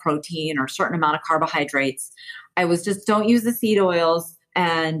amount of protein or a certain amount of carbohydrates. I was just, don't use the seed oils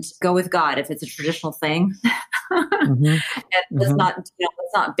and go with God if it's a traditional thing. And let's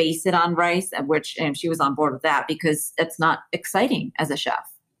not base it on rice, and she was on board with that because it's not exciting as a chef.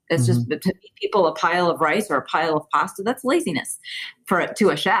 It's just to feed people a pile of rice or a pile of pasta. That's laziness to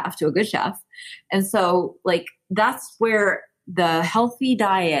a good chef. And so that's where the healthy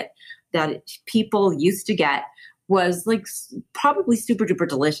diet that people used to get was probably super duper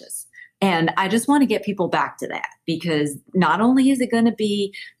delicious. And I just want to get people back to that because not only is it going to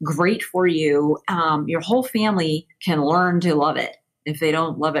be great for you, your whole family can learn to love it if they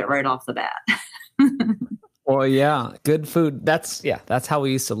don't love it right off the bat. Well, yeah, good food. That's how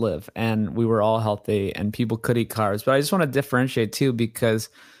we used to live and we were all healthy and people could eat carbs. But I just want to differentiate too, because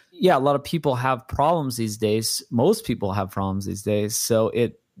a lot of people have problems these days. Most people have problems these days. So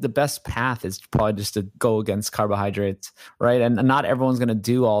the best path is probably just to go against carbohydrates, right? And not everyone's going to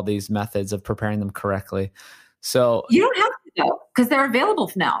do all these methods of preparing them correctly. So you don't have to go because they're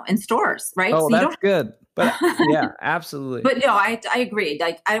available now in stores, right? Oh, so that's good. But yeah, absolutely. But no, I agree.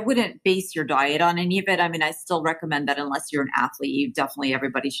 Like, I wouldn't base your diet on any of it. I mean, I still recommend that unless you're an athlete,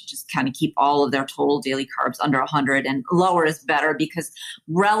 everybody should just kind of keep all of their total daily carbs under 100, and lower is better, because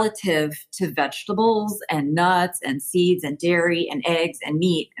relative to vegetables and nuts and seeds and dairy and eggs and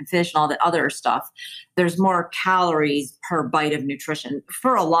meat and fish and all that other stuff, there's more calories per bite of nutrition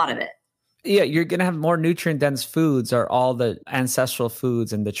for a lot of it. Yeah, you're going to have more nutrient-dense foods, or all the ancestral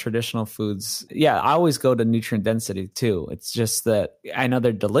foods and the traditional foods. Yeah, I always go to nutrient density too. It's just that I know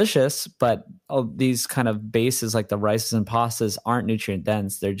they're delicious, but these kind of bases like the rices and pastas aren't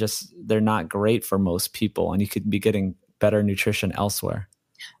nutrient-dense. They're not great for most people, and you could be getting better nutrition elsewhere.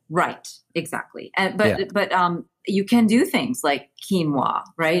 Right, exactly. But you can do things like quinoa,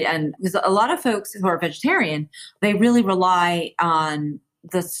 right? And because a lot of folks who are vegetarian, they really rely on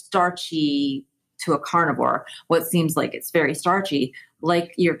the starchy, to a carnivore, what seems like it's very starchy,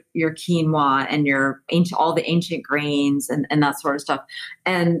 like your quinoa and all the ancient grains and that sort of stuff.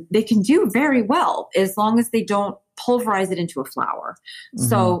 And they can do very well as long as they don't pulverize it into a flour. Mm-hmm.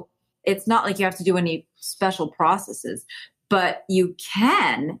 So it's not like you have to do any special processes. But you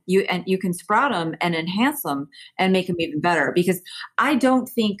can sprout them and enhance them and make them even better, because I don't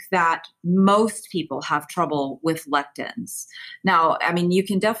think that most people have trouble with lectins. Now, I mean, you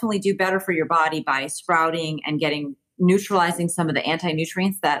can definitely do better for your body by sprouting and neutralizing some of the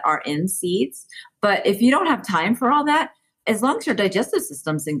anti-nutrients that are in seeds. But if you don't have time for all that, as long as your digestive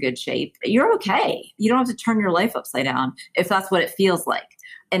system's in good shape, you're okay. You don't have to turn your life upside down if that's what it feels like.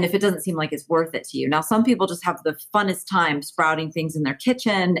 And if it doesn't seem like it's worth it to you. Now, some people just have the funnest time sprouting things in their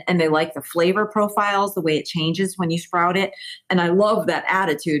kitchen, and they like the flavor profiles, the way it changes when you sprout it. And I love that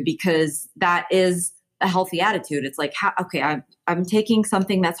attitude, because that is a healthy attitude. It's like, I'm taking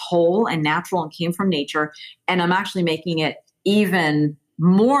something that's whole and natural and came from nature, and I'm actually making it even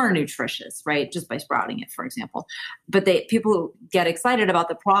more nutritious, right? Just by sprouting it, for example. But people get excited about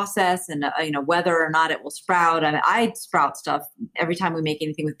the process and whether or not it will sprout. I mean, I sprout stuff every time we make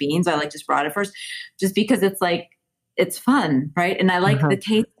anything with beans. I like to sprout it first, just because it's fun, right? And I like the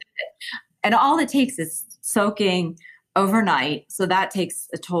taste of it. And all it takes is soaking overnight. So that takes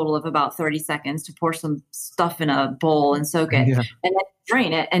a total of about 30 seconds to pour some stuff in a bowl and soak it, and then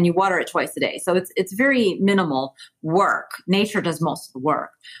drain it, and you water it twice a day. So it's very minimal work. Nature does most of the work.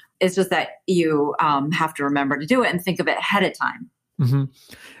 It's just that you have to remember to do it and think of it ahead of time. Mm-hmm.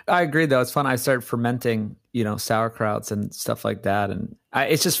 I agree, though. It's fun. I started fermenting, sauerkrauts and stuff like that. And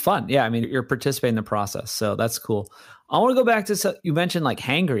it's just fun. Yeah. I mean, you're participating in the process. So that's cool. I want to go back to, you mentioned like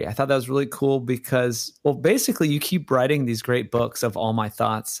hangry. I thought that was really cool because, well, basically you keep writing these great books of all my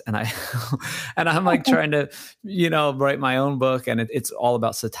thoughts, and I'm like trying to, write my own book, and it's all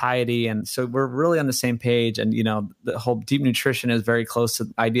about satiety. And so we're really on the same page. And, the whole deep nutrition is very close to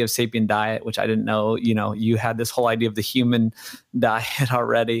the idea of sapient diet, which I didn't know, you had this whole idea of the human diet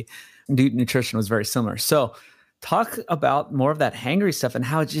already. Deep nutrition was very similar. So talk about more of that hangry stuff and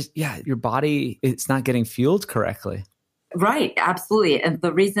how your body, it's not getting fueled correctly. Right, absolutely. And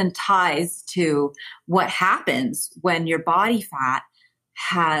the reason ties to what happens when your body fat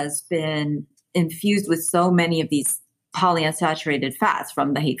has been infused with so many of these polyunsaturated fats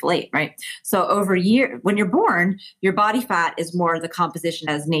from the hateful eight, right? So over when you're born, your body fat is more the composition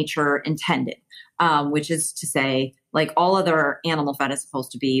as nature intended, which is to say, like all other animal fat is supposed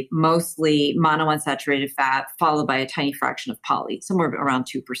to be, mostly monounsaturated fat, followed by a tiny fraction of poly, somewhere around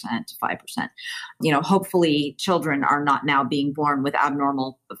 2% to 5%. Hopefully children are not now being born with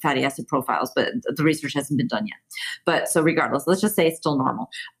abnormal fatty acid profiles, but the research hasn't been done yet. But so regardless, let's just say it's still normal.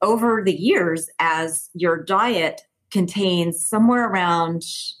 Over the years, as your diet contains somewhere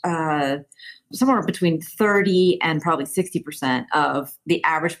between 30 and probably 60% of the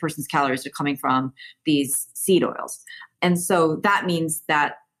average person's calories are coming from these seed oils. And so that means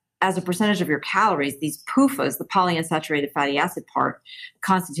that as a percentage of your calories, these PUFAs, the polyunsaturated fatty acid part,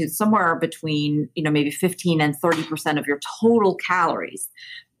 constitutes somewhere between, maybe 15 and 30% of your total calories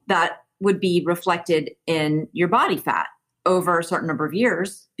that would be reflected in your body fat over a certain number of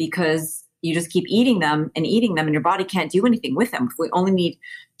years, because you just keep eating them, and your body can't do anything with them. If we only need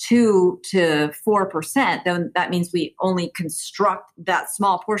 2 to 4%, then that means we only construct that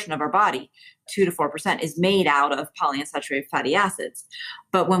small portion of our body. 2 to 4% is made out of polyunsaturated fatty acids.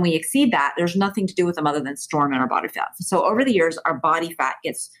 But when we exceed that, there's nothing to do with them other than storing in our body fat. So over the years, our body fat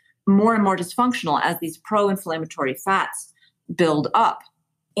gets more and more dysfunctional as these pro-inflammatory fats build up.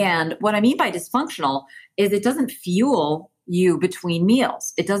 And what I mean by dysfunctional is it doesn't fuel you between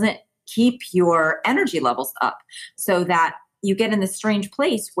meals. It doesn't keep your energy levels up, so that you get in this strange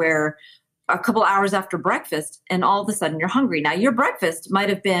place where a couple hours after breakfast, and all of a sudden you're hungry. Now your breakfast might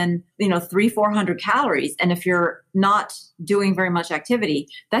have been, 300-400 calories. And if you're not doing very much activity,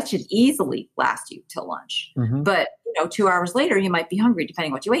 that should easily last you till lunch. Mm-hmm. But, 2 hours later, you might be hungry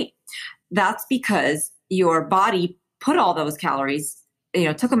depending what you ate. That's because your body put all those calories,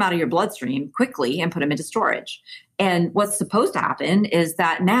 took them out of your bloodstream quickly and put them into storage. And what's supposed to happen is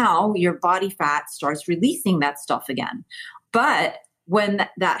that now your body fat starts releasing that stuff again. But when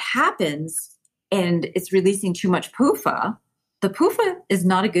that happens and it's releasing too much PUFA, the PUFA is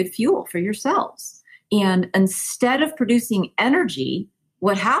not a good fuel for your cells. And instead of producing energy,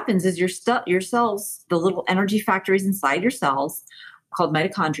 what happens is your cells, the little energy factories inside your cells called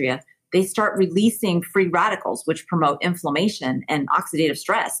mitochondria, they start releasing free radicals, which promote inflammation and oxidative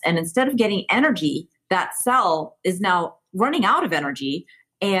stress. And instead of getting energy, that cell is now running out of energy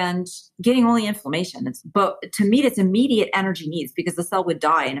and getting only inflammation. But to meet its immediate energy needs, because the cell would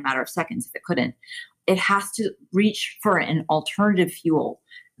die in a matter of seconds if it couldn't, it has to reach for an alternative fuel.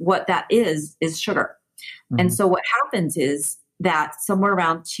 What that is sugar. Mm-hmm. And so what happens is that somewhere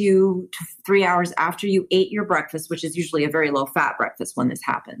around 2 to 3 hours after you ate your breakfast, which is usually a very low fat breakfast when this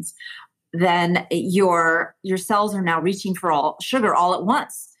happens, then your cells are now reaching for all sugar all at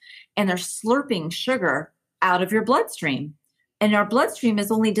once. And they're slurping sugar out of your bloodstream. And our bloodstream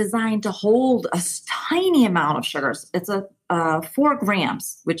is only designed to hold a tiny amount of sugars. It's 4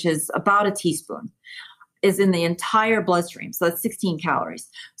 grams, which is about a teaspoon, is in the entire bloodstream. So that's 16 calories.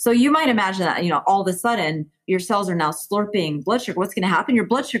 So you might imagine that, all of a sudden your cells are now slurping blood sugar. What's going to happen? Your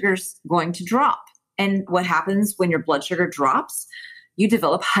blood sugar's going to drop. And what happens when your blood sugar drops? You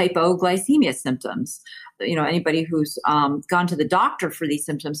develop hypoglycemia symptoms. Anybody who's gone to the doctor for these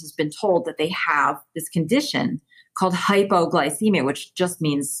symptoms has been told that they have this condition called hypoglycemia, which just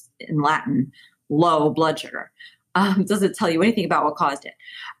means in Latin, low blood sugar. Doesn't tell you anything about what caused it.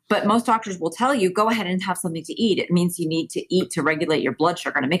 But most doctors will tell you, go ahead and have something to eat. It means you need to eat to regulate your blood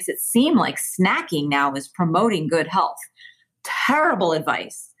sugar. And it makes it seem like snacking now is promoting good health. Terrible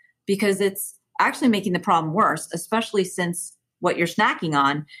advice, because it's actually making the problem worse, especially since what you're snacking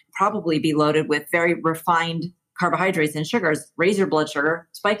on probably be loaded with very refined carbohydrates and sugars, raise your blood sugar,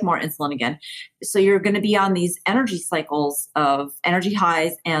 spike more insulin again. So you're going to be on these energy cycles of energy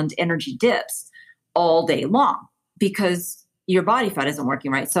highs and energy dips all day long because your body fat isn't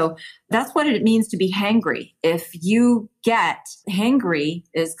working right. So that's what it means to be hangry. If you get hangry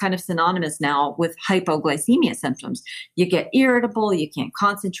is kind of synonymous now with hypoglycemia symptoms. You get irritable, you can't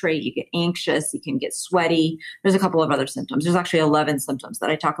concentrate, you get anxious, you can get sweaty. There's a couple of other symptoms. There's actually 11 symptoms that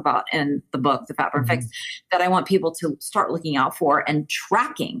I talk about in the book, The Fat Burn Fix, that I want people to start looking out for and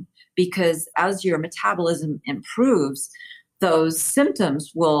tracking, because as your metabolism improves, those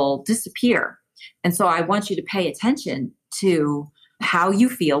symptoms will disappear. And so I want you to pay attention to how you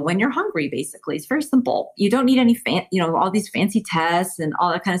feel when you're hungry, basically. It's very simple. You don't need any all these fancy tests and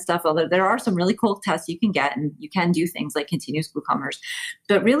all that kind of stuff. Although there are some really cool tests you can get, and you can do things like continuous glucometers.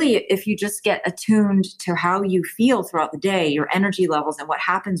 But really, if you just get attuned to how you feel throughout the day, your energy levels, and what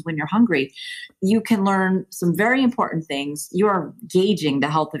happens when you're hungry, you can learn some very important things. You are gauging the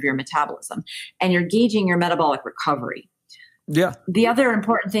health of your metabolism, and you're gauging your metabolic recovery. Yeah. The other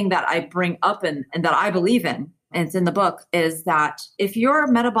important thing that I bring up and that I believe in, and it's in the book, is that if you're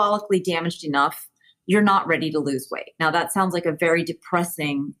metabolically damaged enough, you're not ready to lose weight. Now, that sounds like a very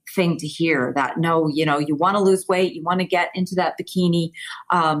depressing thing to hear, that no, you want to lose weight, you want to get into that bikini,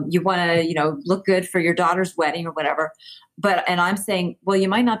 you want to, look good for your daughter's wedding or whatever. And I'm saying, well, you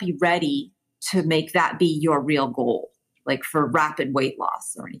might not be ready to make that be your real goal, like for rapid weight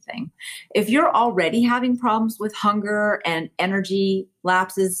loss or anything. If you're already having problems with hunger and energy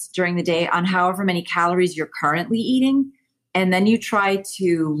lapses during the day on however many calories you're currently eating, and then you try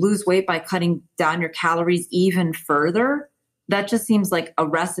to lose weight by cutting down your calories even further, that just seems like a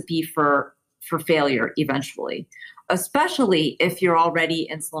recipe for failure eventually, especially if you're already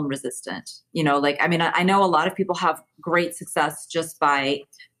insulin resistant. I know a lot of people have great success just by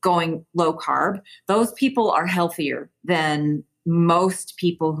going low carb. Those people are healthier than most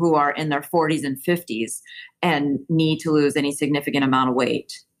people who are in their 40s and 50s and need to lose any significant amount of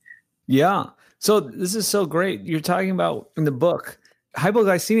weight. Yeah. So this is so great. You're talking about in the book,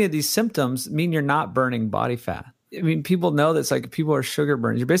 hypoglycemia, these symptoms mean you're not burning body fat. I mean, people know that's like people are sugar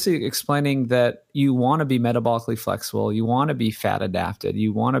burners. You're basically explaining that you want to be metabolically flexible. You want to be fat adapted.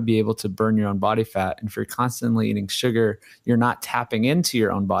 You want to be able to burn your own body fat. And if you're constantly eating sugar, you're not tapping into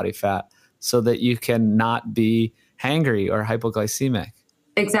your own body fat so that you can not be hangry or hypoglycemic.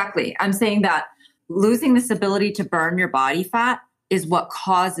 Exactly. I'm saying that losing this ability to burn your body fat is what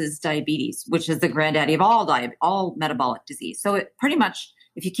causes diabetes, which is the granddaddy of all metabolic disease. So it pretty much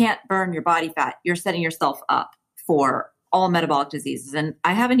if you can't burn your body fat, you're setting yourself up for all metabolic diseases. And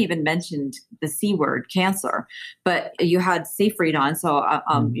I haven't even mentioned the C word, cancer, but you had Seyfried on. So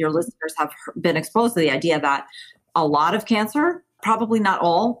your listeners have been exposed to the idea that a lot of cancer, probably not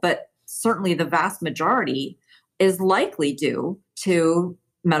all, but certainly the vast majority is likely due to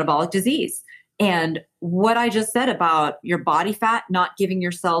metabolic disease. And what I just said about your body fat not giving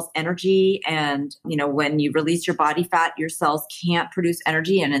your cells energy, and when you release your body fat, your cells can't produce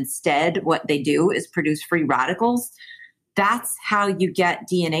energy, and instead what they do is produce free radicals. That's how you get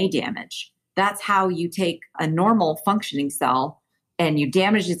DNA damage. That's how you take a normal functioning cell and you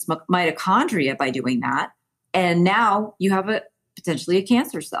damage its mitochondria by doing that. And now you have potentially a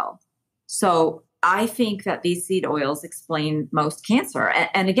cancer cell. So I think that these seed oils explain most cancer.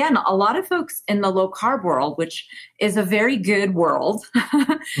 And again, a lot of folks in the low carb world, which is a very good world,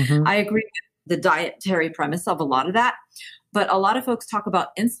 I agree with the dietary premise of a lot of that. But a lot of folks talk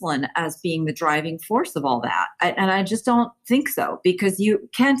about insulin as being the driving force of all that. And I just don't think so, because you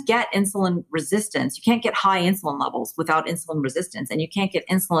can't get insulin resistance. You can't get high insulin levels without insulin resistance. And you can't get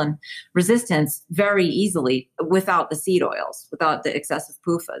insulin resistance very easily without the seed oils, without the excessive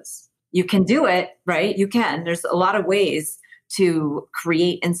PUFAs. You can do it, right? You can. There's a lot of ways to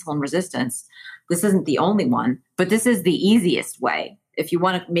create insulin resistance. This isn't the only one, but this is the easiest way. If you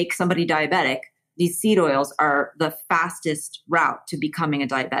want to make somebody diabetic, these seed oils are the fastest route to becoming a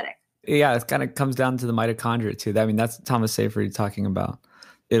diabetic. Yeah, it kind of comes down to the mitochondria too. I mean, that's Thomas Seyfried talking about.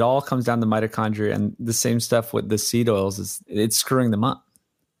 It all comes down to mitochondria, and the same stuff with the seed oils is it's screwing them up.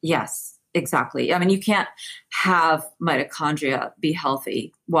 Yes, exactly. I mean, you can't have mitochondria be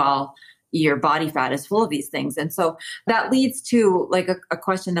healthy while your body fat is full of these things. And so that leads to like a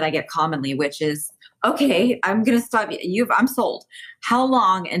question that I get commonly, which is, okay, I'm going to stop you. I'm sold. How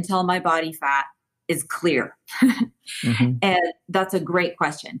long until my body fat is clear? And that's a great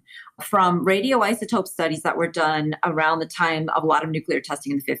question. From radioisotope studies that were done around the time of a lot of nuclear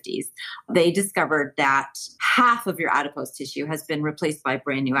testing in the 50s, they discovered that half of your adipose tissue has been replaced by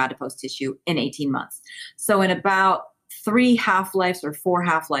brand new adipose tissue in 18 months. So in about 3 half-lives or 4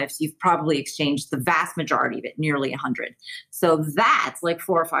 half-lives, you've probably exchanged the vast majority of it, nearly 100. So that's like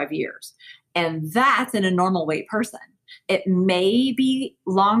 4 or 5 years. And that's in a normal weight person. It may be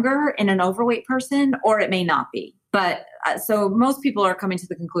longer in an overweight person, or it may not be. But so most people are coming to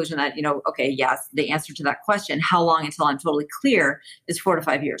the conclusion that, okay, yes, the answer to that question, how long until I'm totally clear, is 4 to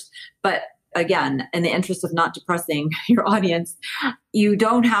 5 years. But again, in the interest of not depressing your audience, you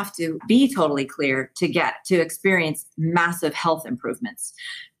don't have to be totally clear to experience massive health improvements,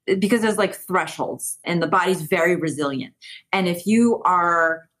 because there's like thresholds and the body's very resilient. And if you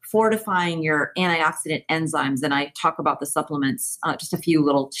are fortifying your antioxidant enzymes, and I talk about the supplements, just a few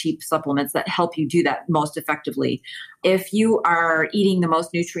little cheap supplements that help you do that most effectively. If you are eating the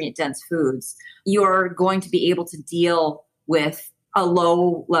most nutrient dense foods, you're going to be able to deal with a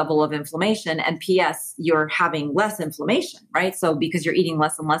low level of inflammation, and PS, you're having less inflammation, right? So because you're eating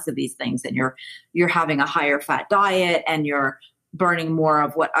less and less of these things, and you're having a higher fat diet, and you're burning more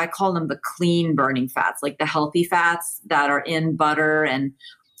of what I call them the clean burning fats, like the healthy fats that are in butter and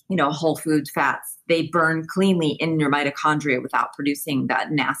whole food fats. They burn cleanly in your mitochondria without producing that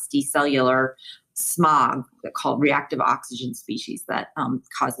nasty cellular smog called reactive oxygen species that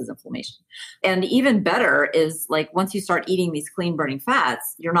causes inflammation. And even better is like once you start eating these clean burning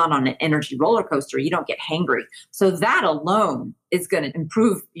fats, you're not on an energy roller coaster. You don't get hangry. So that alone is going to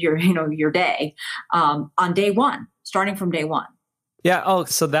improve your day on day one, starting from day one. Yeah. Oh,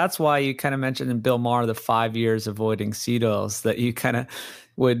 so that's why you kind of mentioned in Bill Maher, the 5 years avoiding seed oils, that you kind of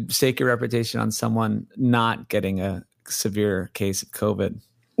would stake your reputation on someone not getting a severe case of COVID.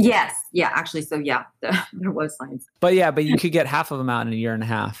 Yes. Yeah. Actually, so yeah, there was science. But you could get half of them out in a year and a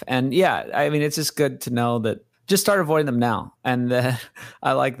half. And yeah, I mean, it's just good to know that just start avoiding them now. And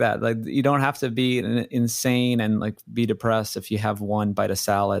I like that. Like, you don't have to be insane and like be depressed if you have one bite of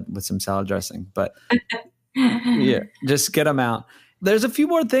salad with some salad dressing. But yeah, just get them out. There's a few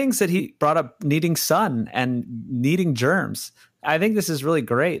more things that he brought up: needing sun and needing germs. I think this is really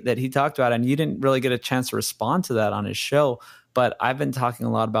great that he talked about, and you didn't really get a chance to respond to that on his show. But I've been talking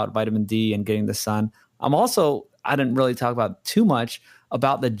a lot about vitamin D and getting the sun. I didn't really talk about too much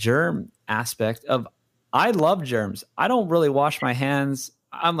about the germ aspect of, I love germs. I don't really wash my hands.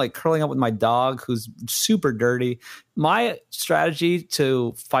 I'm like curling up with my dog who's super dirty. My strategy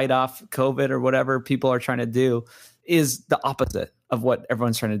to fight off COVID or whatever people are trying to do is the opposite of what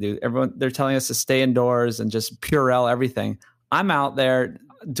everyone's trying to do. They're telling us to stay indoors and just Purell everything. I'm out there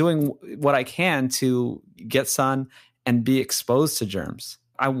doing what I can to get sun and be exposed to germs.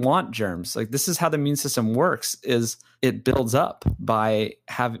 I want germs. Like this is how the immune system works, is it builds up by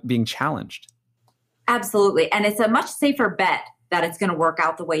being challenged. Absolutely. And it's a much safer bet that it's going to work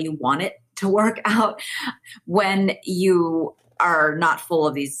out the way you want it to work out when you are not full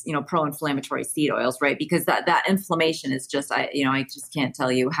of these, pro-inflammatory seed oils, right? Because that inflammation is just, I just can't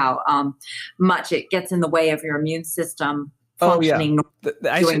tell you how much it gets in the way of your immune system functioning,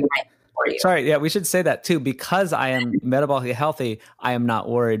 doing right for you. Sorry, yeah, we should say that too. Because I am metabolically healthy, I am not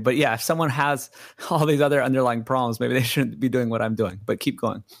worried. But yeah, if someone has all these other underlying problems, maybe they shouldn't be doing what I'm doing. But keep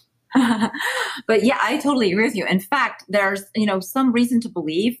going. But yeah, I totally agree with you. In fact, there's, some reason to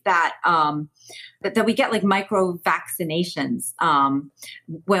believe that, that we get like micro vaccinations,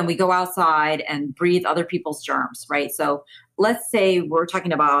 when we go outside and breathe other people's germs, right? So let's say we're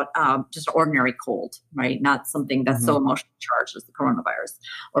talking about, just ordinary cold, right? Not something that's so emotionally charged as the coronavirus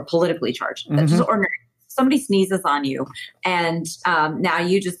or politically charged. Just ordinary. Somebody sneezes on you and now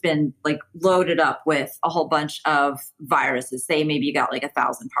you just been like loaded up with a whole bunch of viruses. Say maybe you got like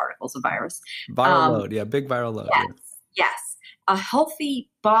 1,000 particles of virus. Viral load. Yeah. Big viral load. Yes. A healthy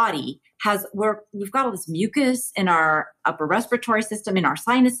body we've got all this mucus in our upper respiratory system, in our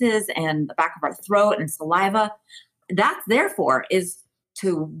sinuses and the back of our throat and saliva. That therefore is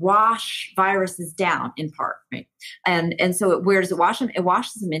to wash viruses down in part, right? And so where does it wash them? It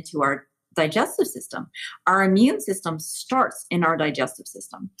washes them into our digestive system. Our immune system starts in our digestive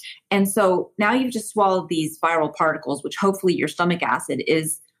system. And so now you've just swallowed these viral particles, which hopefully your stomach acid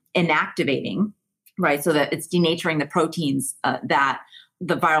is inactivating, right? So that it's denaturing the proteins that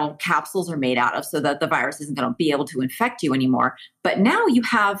the viral capsules are made out of, so that the virus isn't going to be able to infect you anymore. But now you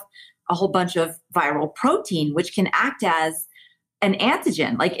have a whole bunch of viral protein, which can act as an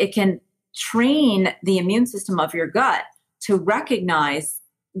antigen. Like it can train the immune system of your gut to recognize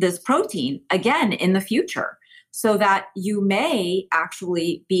this protein again in the future, so that you may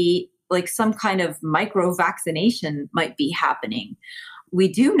actually be like some kind of micro vaccination might be happening. We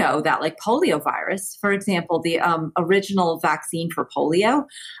do know that like polio virus, for example, the original vaccine for polio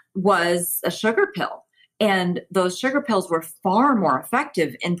was a sugar pill. And those sugar pills were far more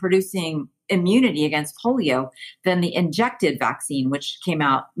effective in producing immunity against polio than the injected vaccine, which came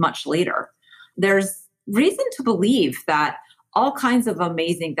out much later. There's reason to believe that all kinds of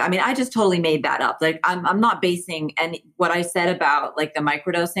amazing, I just totally made that up. Like I'm not basing what I said about like the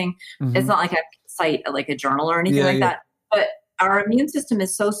microdosing. It's not like I cite like a journal or anything that. But our immune system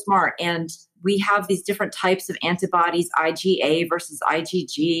is so smart, and we have these different types of antibodies, IgA versus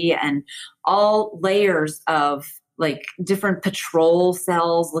IgG, and all layers of like different patrol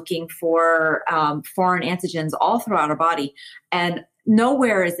cells looking for foreign antigens all throughout our body. And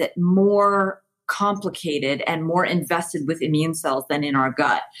nowhere is it more complicated and more invested with immune cells than in our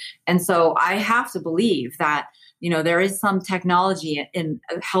gut. And so I have to believe that, there is some technology in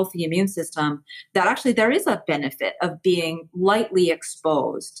a healthy immune system that actually there is a benefit of being lightly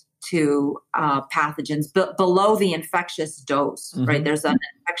exposed to pathogens below the infectious dose, right? There's an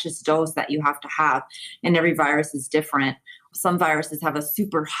infectious dose that you have to have, and every virus is different. Some viruses have a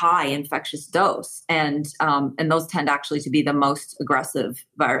super high infectious dose, and those tend actually to be the most aggressive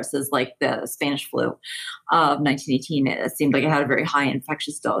viruses, like the Spanish flu of 1918. It seemed like it had a very high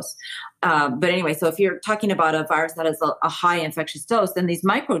infectious dose. But anyway, so if you're talking about a virus that has a high infectious dose, then these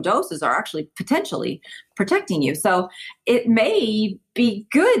micro doses are actually potentially protecting you. So it may be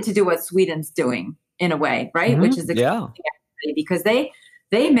good to do what Sweden's doing in a way, right? Which is because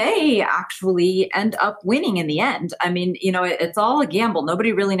they may actually end up winning in the end. It's all a gamble.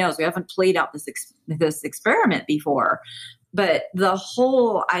 Nobody really knows. We haven't played out this experiment before. But the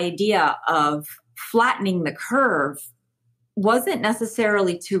whole idea of flattening the curve wasn't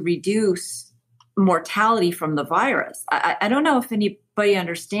necessarily to reduce mortality from the virus. I don't know if anybody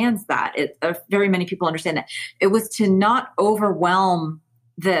understands that. Very many people understand that. It was to not overwhelm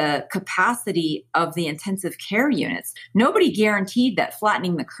the capacity of the intensive care units. Nobody guaranteed that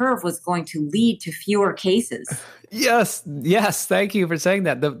flattening the curve was going to lead to fewer cases. Yes. Thank you for saying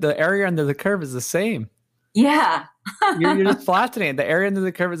that. The area under the curve is the same. Yeah. you're just flattening it. The area under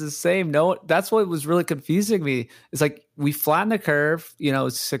the curve is the same. No, that's what was really confusing me. It's like we flatten the curve,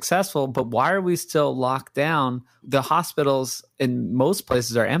 it's successful, but why are we still locked down? The hospitals in most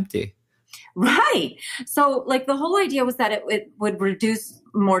places are empty. Right. So like the whole idea was that it would reduce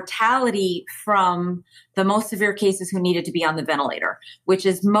mortality from the most severe cases who needed to be on the ventilator, which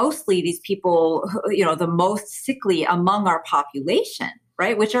is mostly these people, the most sickly among our population,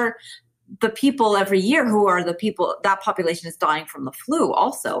 right? Which are the people every year who are the people, that population is dying from the flu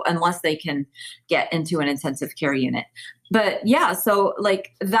also, unless they can get into an intensive care unit. But yeah, so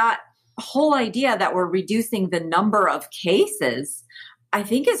like that whole idea that we're reducing the number of cases I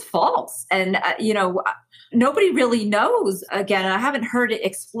think is false. And, nobody really knows. Again, I haven't heard it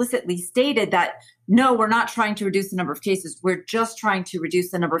explicitly stated that, no, we're not trying to reduce the number of cases. We're just trying to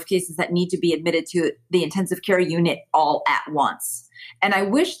reduce the number of cases that need to be admitted to the intensive care unit all at once. And I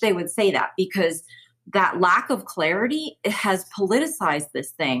wish they would say that, because that lack of clarity has politicized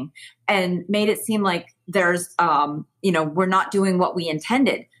this thing and made it seem like there's, we're not doing what we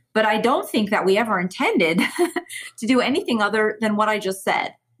intended. But I don't think that we ever intended to do anything other than what I just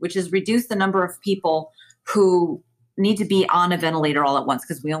said, which is reduce the number of people who need to be on a ventilator all at once,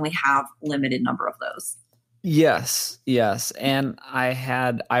 because we only have a limited number of those. Yes. And I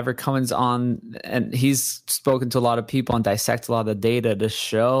had Ivor Cummins on, and he's spoken to a lot of people and dissected a lot of the data to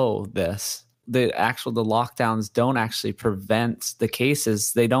show this. The lockdowns don't actually prevent the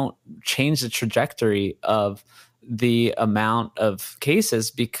cases. They don't change the trajectory of the amount of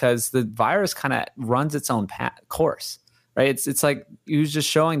cases, because the virus kind of runs its own course, right? It's like he was just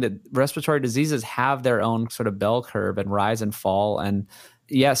showing that respiratory diseases have their own sort of bell curve and rise and fall. And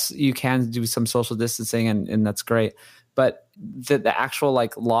yes, you can do some social distancing and that's great. But the actual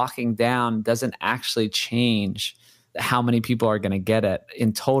like locking down doesn't actually change how many people are going to get it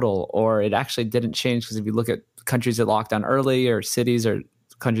in total, or it actually didn't change, because if you look at countries that locked down early or cities or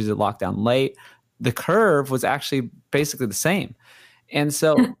countries that locked down late, the curve was actually basically the same. And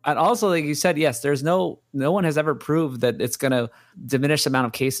so, and also, like you said, yes, there's no one has ever proved that it's going to diminish the amount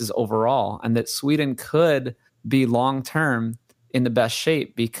of cases overall, and that Sweden could be long-term in the best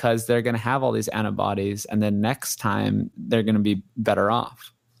shape because they're going to have all these antibodies, and then next time they're going to be better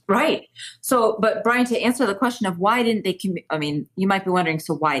off. Right. So, but Brian, to answer the question of why didn't they, you might be wondering,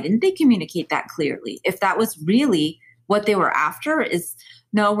 so why didn't they communicate that clearly? If that was really what they were after, is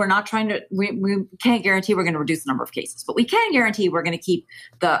no, we're not trying to, we can't guarantee we're going to reduce the number of cases, but we can guarantee we're going to keep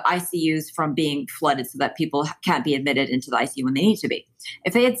the ICUs from being flooded so that people can't be admitted into the ICU when they need to be.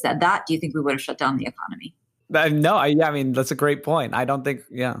 If they had said that, do you think we would have shut down the economy? No, that's a great point. I don't think,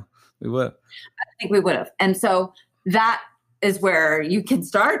 we would. I think we would have. And so that is where you can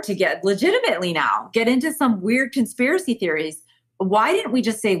start to get into some weird conspiracy theories. Why didn't we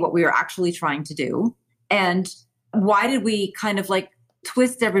just say what we were actually trying to do? And why did we kind of like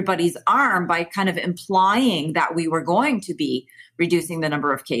twist everybody's arm by kind of implying that we were going to be reducing the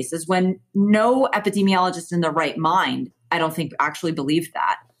number of cases, when no epidemiologist in their right mind, I don't think, actually believed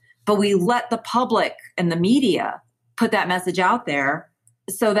that. But we let the public and the media put that message out there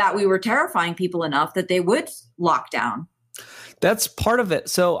so that we were terrifying people enough that they would lock down. That's part of it.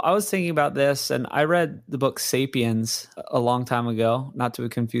 So I was thinking about this, and I read the book Sapiens a long time ago, not to be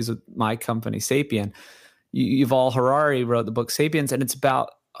confused with my company, Sapien. Yuval Harari wrote the book Sapiens, and it's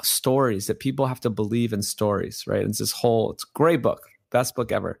about stories, that people have to believe in stories, right? It's it's a great book, best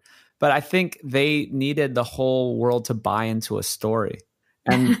book ever. But I think they needed the whole world to buy into a story.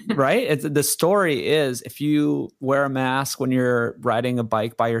 And right, the story is, if you wear a mask when you're riding a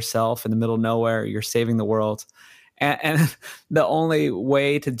bike by yourself in the middle of nowhere, you're saving the world. And the only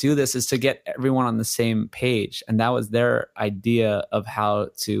way to do this is to get everyone on the same page. And that was their idea of how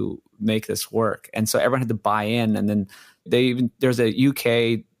to make this work. And so everyone had to buy in. And then there's a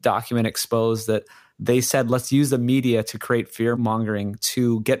UK document exposed that they said, let's use the media to create fear mongering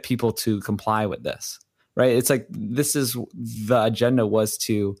to get people to comply with this, right? It's like, this is the agenda, was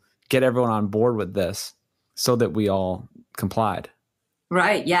to get everyone on board with this so that we all complied.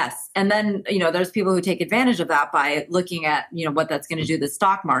 Right. Yes. And then, there's people who take advantage of that by looking at, what that's going to do to the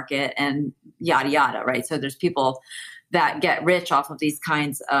stock market and yada, yada. Right. So there's people that get rich off of these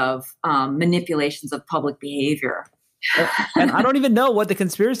kinds of manipulations of public behavior. And I don't even know what the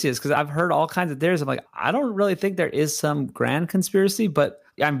conspiracy is, because I've heard all kinds of theories. I'm like, I don't really think there is some grand conspiracy, but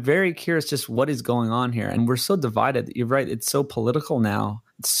I'm very curious just what is going on here. And we're so divided. You're right. It's so political now.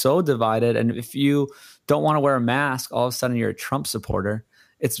 It's so divided. And if you don't want to wear a mask, all of a sudden you're a Trump supporter.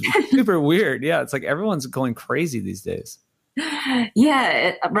 It's super weird. Yeah. It's like everyone's going crazy these days.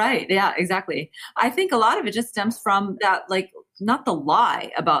 Yeah. Right. Yeah, exactly. I think a lot of it just stems from that, like, not the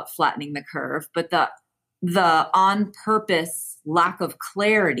lie about flattening the curve, but the on purpose lack of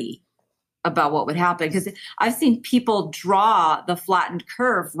clarity about what would happen. Because I've seen people draw the flattened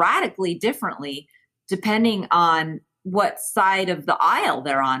curve radically differently depending on what side of the aisle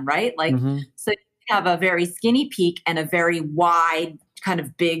they're on, right? Like, So you have a very skinny peak and a very wide, kind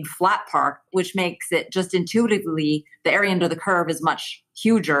of big flat part, which makes it just intuitively, the area under the curve is much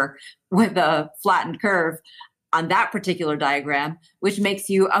huger with a flattened curve on that particular diagram, which makes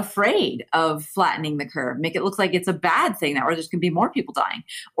you afraid of flattening the curve, make it look like it's a bad thing, that or there's going to be more people dying.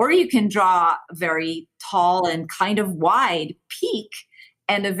 Or you can draw a very tall and kind of wide peak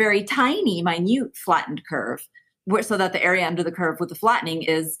and a very tiny, minute flattened curve. so that the area under the curve with the flattening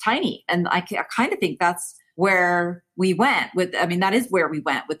is tiny. And I kind of think that's where we went with, I mean, that is where we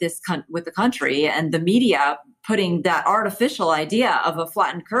went with with the country and the media putting that artificial idea of a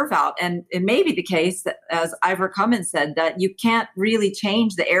flattened curve out. And it may be the case that, as Ivor Cummins said, that you can't really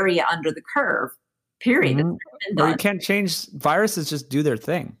change the area under the curve, period. Mm-hmm. Or you can't change, viruses just do their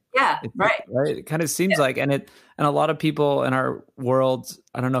thing. Yeah, right. It kind of seems like, and a lot of people in our world,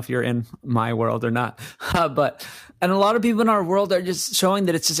 I don't know if you're in my world or not, and a lot of people in our world are just showing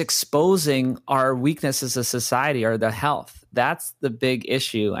that it's just exposing our weakness as a society or the health. That's the big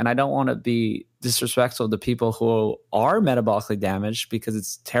issue. And I don't want to be disrespectful to people who are metabolically damaged because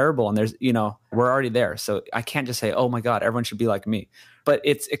it's terrible. And there's, we're already there. So I can't just say, oh my God, everyone should be like me. But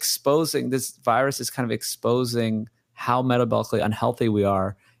it's exposing, this virus is kind of exposing how metabolically unhealthy we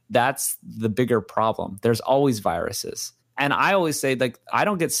are. That's the bigger problem. There's always viruses. And I always say, like, I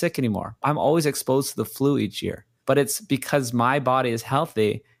don't get sick anymore. I'm always exposed to the flu each year. But it's because my body is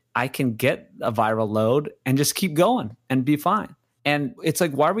healthy, I can get a viral load and just keep going and be fine. And it's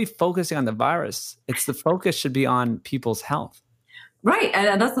like, why are we focusing on the virus? The focus should be on people's health. Right.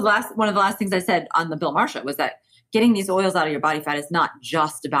 And that's one of the last things I said on the Bill Maher show was that getting these oils out of your body fat is not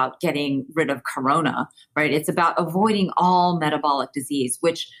just about getting rid of corona, right? It's about avoiding all metabolic disease,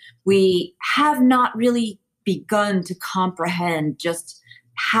 which we have not really begun to comprehend just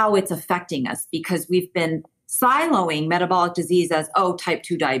how it's affecting us because we've been siloing metabolic disease as, type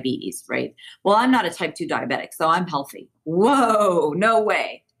 2 diabetes, right? Well, I'm not a type 2 diabetic, so I'm healthy. Whoa, no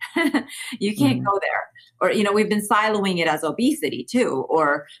way. You can't go there. Or, we've been siloing it as obesity too,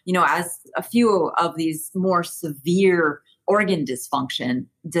 or, as a few of these more severe organ dysfunction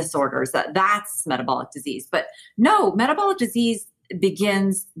disorders, that's metabolic disease. But no, metabolic disease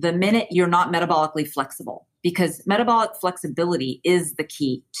begins the minute you're not metabolically flexible, because metabolic flexibility is the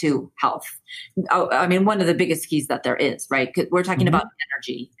key to health. I mean, one of the biggest keys that there is, right? We're talking about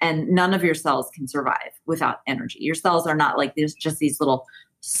energy, and none of your cells can survive without energy. Your cells are not like there's just these little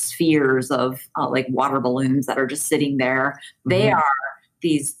spheres of like water balloons that are just sitting there. They are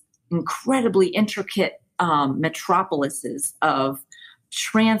these incredibly intricate metropolises of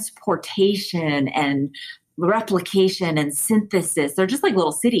transportation and replication and synthesis. They're just like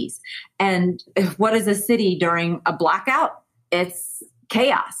little cities. And what is a city during a blackout? It's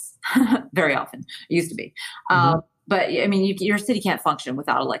chaos very often. It used to be. But I mean, your city can't function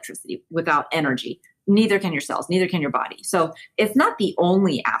without electricity, without energy. Neither can your cells, neither can your body. So it's not the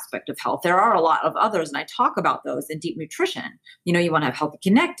only aspect of health. There are a lot of others, and I talk about those in Deep Nutrition. You want to have healthy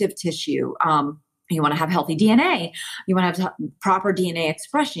connective tissue. You want to have healthy DNA. You want to have proper DNA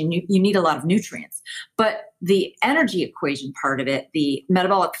expression. You need a lot of nutrients. But the energy equation part of it, the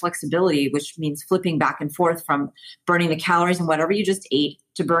metabolic flexibility, which means flipping back and forth from burning the calories and whatever you just ate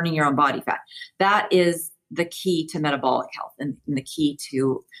to burning your own body fat, that is the key to metabolic health and the key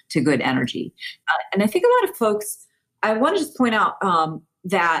to good energy. And I think a lot of folks, I want to just point out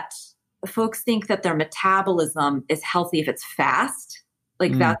that folks think that their metabolism is healthy if it's fast.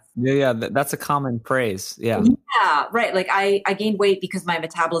 Like that's that's a common phrase. Yeah, right. Like I gained weight because my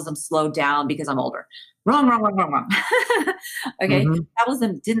metabolism slowed down because I'm older. Wrong. Okay,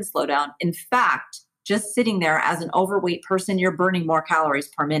 metabolism didn't slow down. In fact, just sitting there as an overweight person, you're burning more calories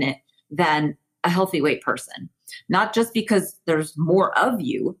per minute than a healthy weight person. Not just because there's more of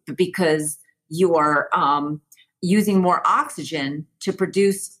you, but because you are using more oxygen to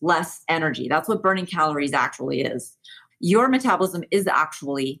produce less energy. That's what burning calories actually is. Your metabolism is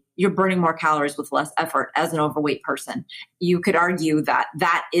actually, you're burning more calories with less effort as an overweight person. You could argue that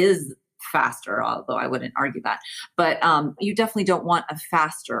that is faster, although I wouldn't argue that. But you definitely don't want a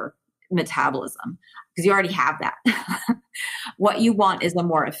faster metabolism because you already have that. What you want is a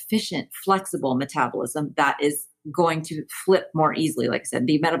more efficient, flexible metabolism that is going to flip more easily, like I said,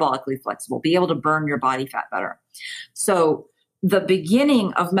 be metabolically flexible, be able to burn your body fat better. So the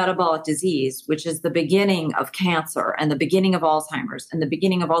beginning of metabolic disease, which is the beginning of cancer and the beginning of Alzheimer's and the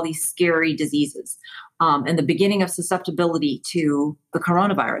beginning of all these scary diseases, and the beginning of susceptibility to the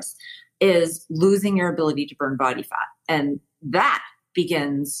coronavirus, is losing your ability to burn body fat. And that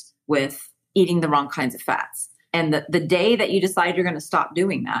begins with eating the wrong kinds of fats. And the day that you decide you're going to stop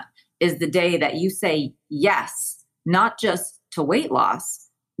doing that is the day that you say yes, not just to weight loss,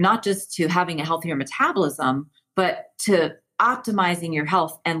 not just to having a healthier metabolism, but to optimizing your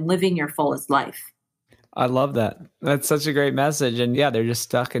health and living your fullest life. I love that. That's such a great message. And yeah, they're just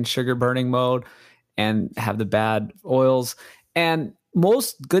stuck in sugar burning mode and have the bad oils. And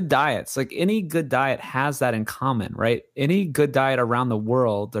most good diets, like any good diet, has that in common, right? Any good diet around the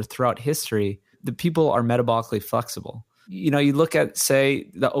world or throughout history, the people are metabolically flexible. You look at, say,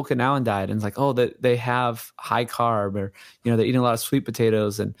 the Okinawan diet and it's like, oh, they have high carb, or, they're eating a lot of sweet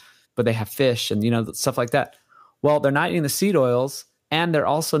potatoes, but they have fish and, stuff like that. Well, they're not eating the seed oils, and they're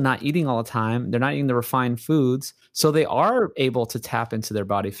also not eating all the time. They're not eating the refined foods. So they are able to tap into their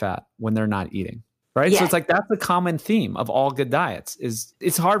body fat when they're not eating. Right. Yeah. So it's like, that's the common theme of all good diets. Is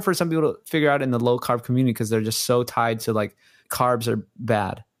it's hard for some people to figure out in the low carb community because they're just so tied to like carbs are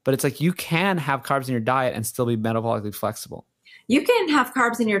bad. But it's like, you can have carbs in your diet and still be metabolically flexible. You can have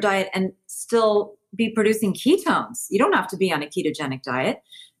carbs in your diet and still be producing ketones. You don't have to be on a ketogenic diet.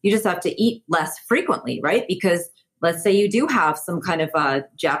 You just have to eat less frequently, right? Because let's say you do have some kind of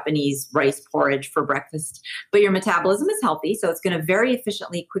Japanese rice porridge for breakfast, but your metabolism is healthy. So it's going to very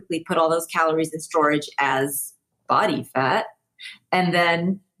efficiently, quickly put all those calories in storage as body fat. And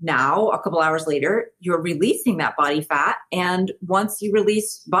then now, a couple hours later, you're releasing that body fat. And once you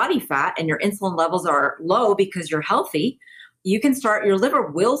release body fat and your insulin levels are low because you're healthy, your liver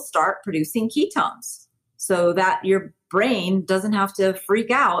will start producing ketones so that your brain doesn't have to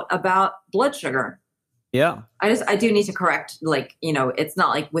freak out about blood sugar. Yeah. I do need to correct, it's not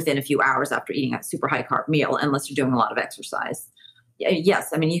like within a few hours after eating a super high carb meal, unless you're doing a lot of exercise.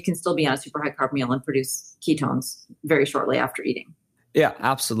 Yes. I mean, you can still be on a super high carb meal and produce ketones very shortly after eating. Yeah,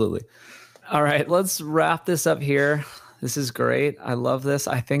 absolutely. All right, let's wrap this up here. This is great. I love this.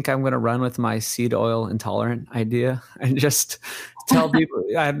 I think I'm going to run with my seed oil intolerant idea and just tell people.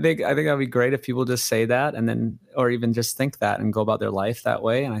 I think that'd be great if people just say that, and then, or even just think that and go about their life that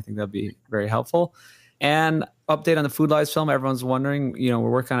way. And I think that'd be very helpful. And update on the Food Lives film. Everyone's wondering, we're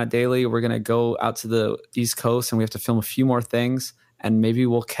working on it daily. We're going to go out to the East Coast and we have to film a few more things, and maybe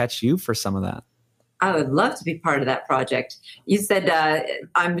we'll catch you for some of that. I would love to be part of that project. You said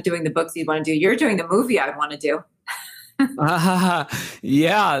I'm doing the books you want to do. You're doing the movie I want to do.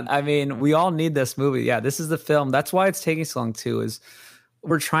 Yeah. I mean, we all need this movie. Yeah, this is the film. That's why it's taking so long too, is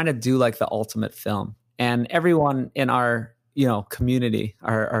we're trying to do like the ultimate film. And everyone in our community,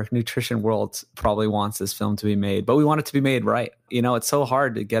 our nutrition world probably wants this film to be made, but we want it to be made right. It's so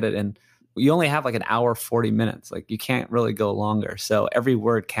hard to get it in. You only have like an hour, 40 minutes. Like, you can't really go longer. So every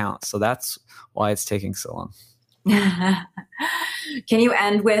word counts. So that's why it's taking so long. Can you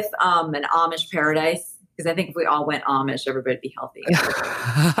end with an Amish paradise? Because I think if we all went Amish, everybody would be healthy.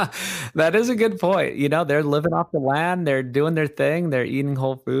 That is a good point. They're living off the land. They're doing their thing. They're eating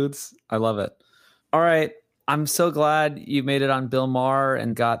whole foods. I love it. All right. I'm so glad you made it on Bill Maher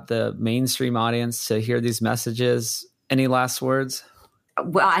and got the mainstream audience to hear these messages. Any last words?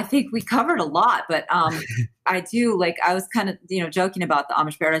 Well, I think we covered a lot, but I was kind of, joking about the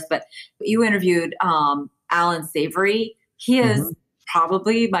Amish paradise, but you interviewed Alan Savory. He is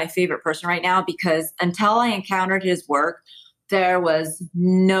probably my favorite person right now, because until I encountered his work, there was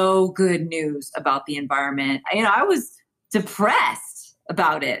no good news about the environment. I was depressed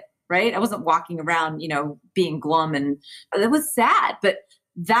about it, right? I wasn't walking around, being glum, and it was sad. But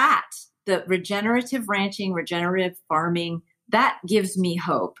the regenerative ranching, regenerative farming, that gives me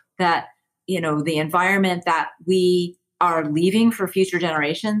hope that, the environment that we are leaving for future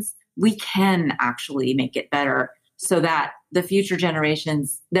generations, we can actually make it better, so that the future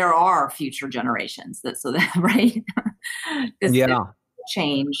generations, there are future generations right? Yeah.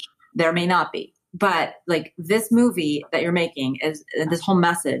 Change, there may not be. But like this movie that you're making is this whole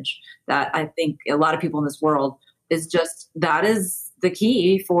message that I think a lot of people in this world that is the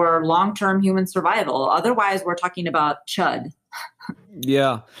key for long-term human survival. Otherwise, we're talking about chud.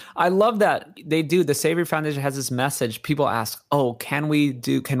 Yeah. I love that they do. The Savory Foundation has this message. People ask, can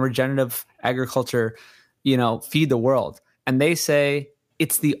regenerative agriculture, feed the world? And they say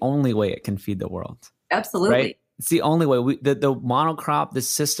it's the only way it can feed the world. Absolutely. Right? It's the only way. The monocrop, the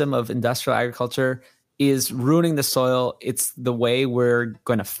system of industrial agriculture is ruining the soil. It's the way we're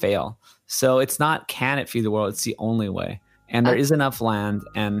going to fail. So it's not, can it feed the world? It's the only way. And there is enough land,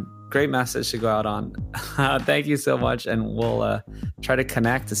 and great message to go out on. Thank you so much. And we'll try to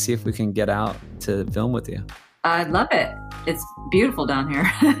connect to see if we can get out to film with you. I love it. It's beautiful down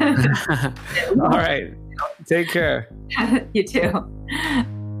here. All right. Take care. You too.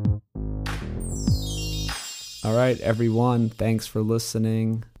 All right, everyone. Thanks for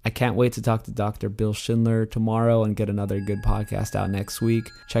listening. I can't wait to talk to Dr. Bill Schindler tomorrow and get another good podcast out next week.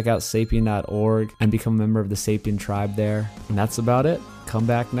 Check out sapien.org and become a member of the Sapien tribe there. And that's about it. Come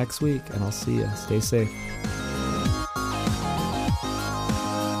back next week and I'll see you. Stay safe.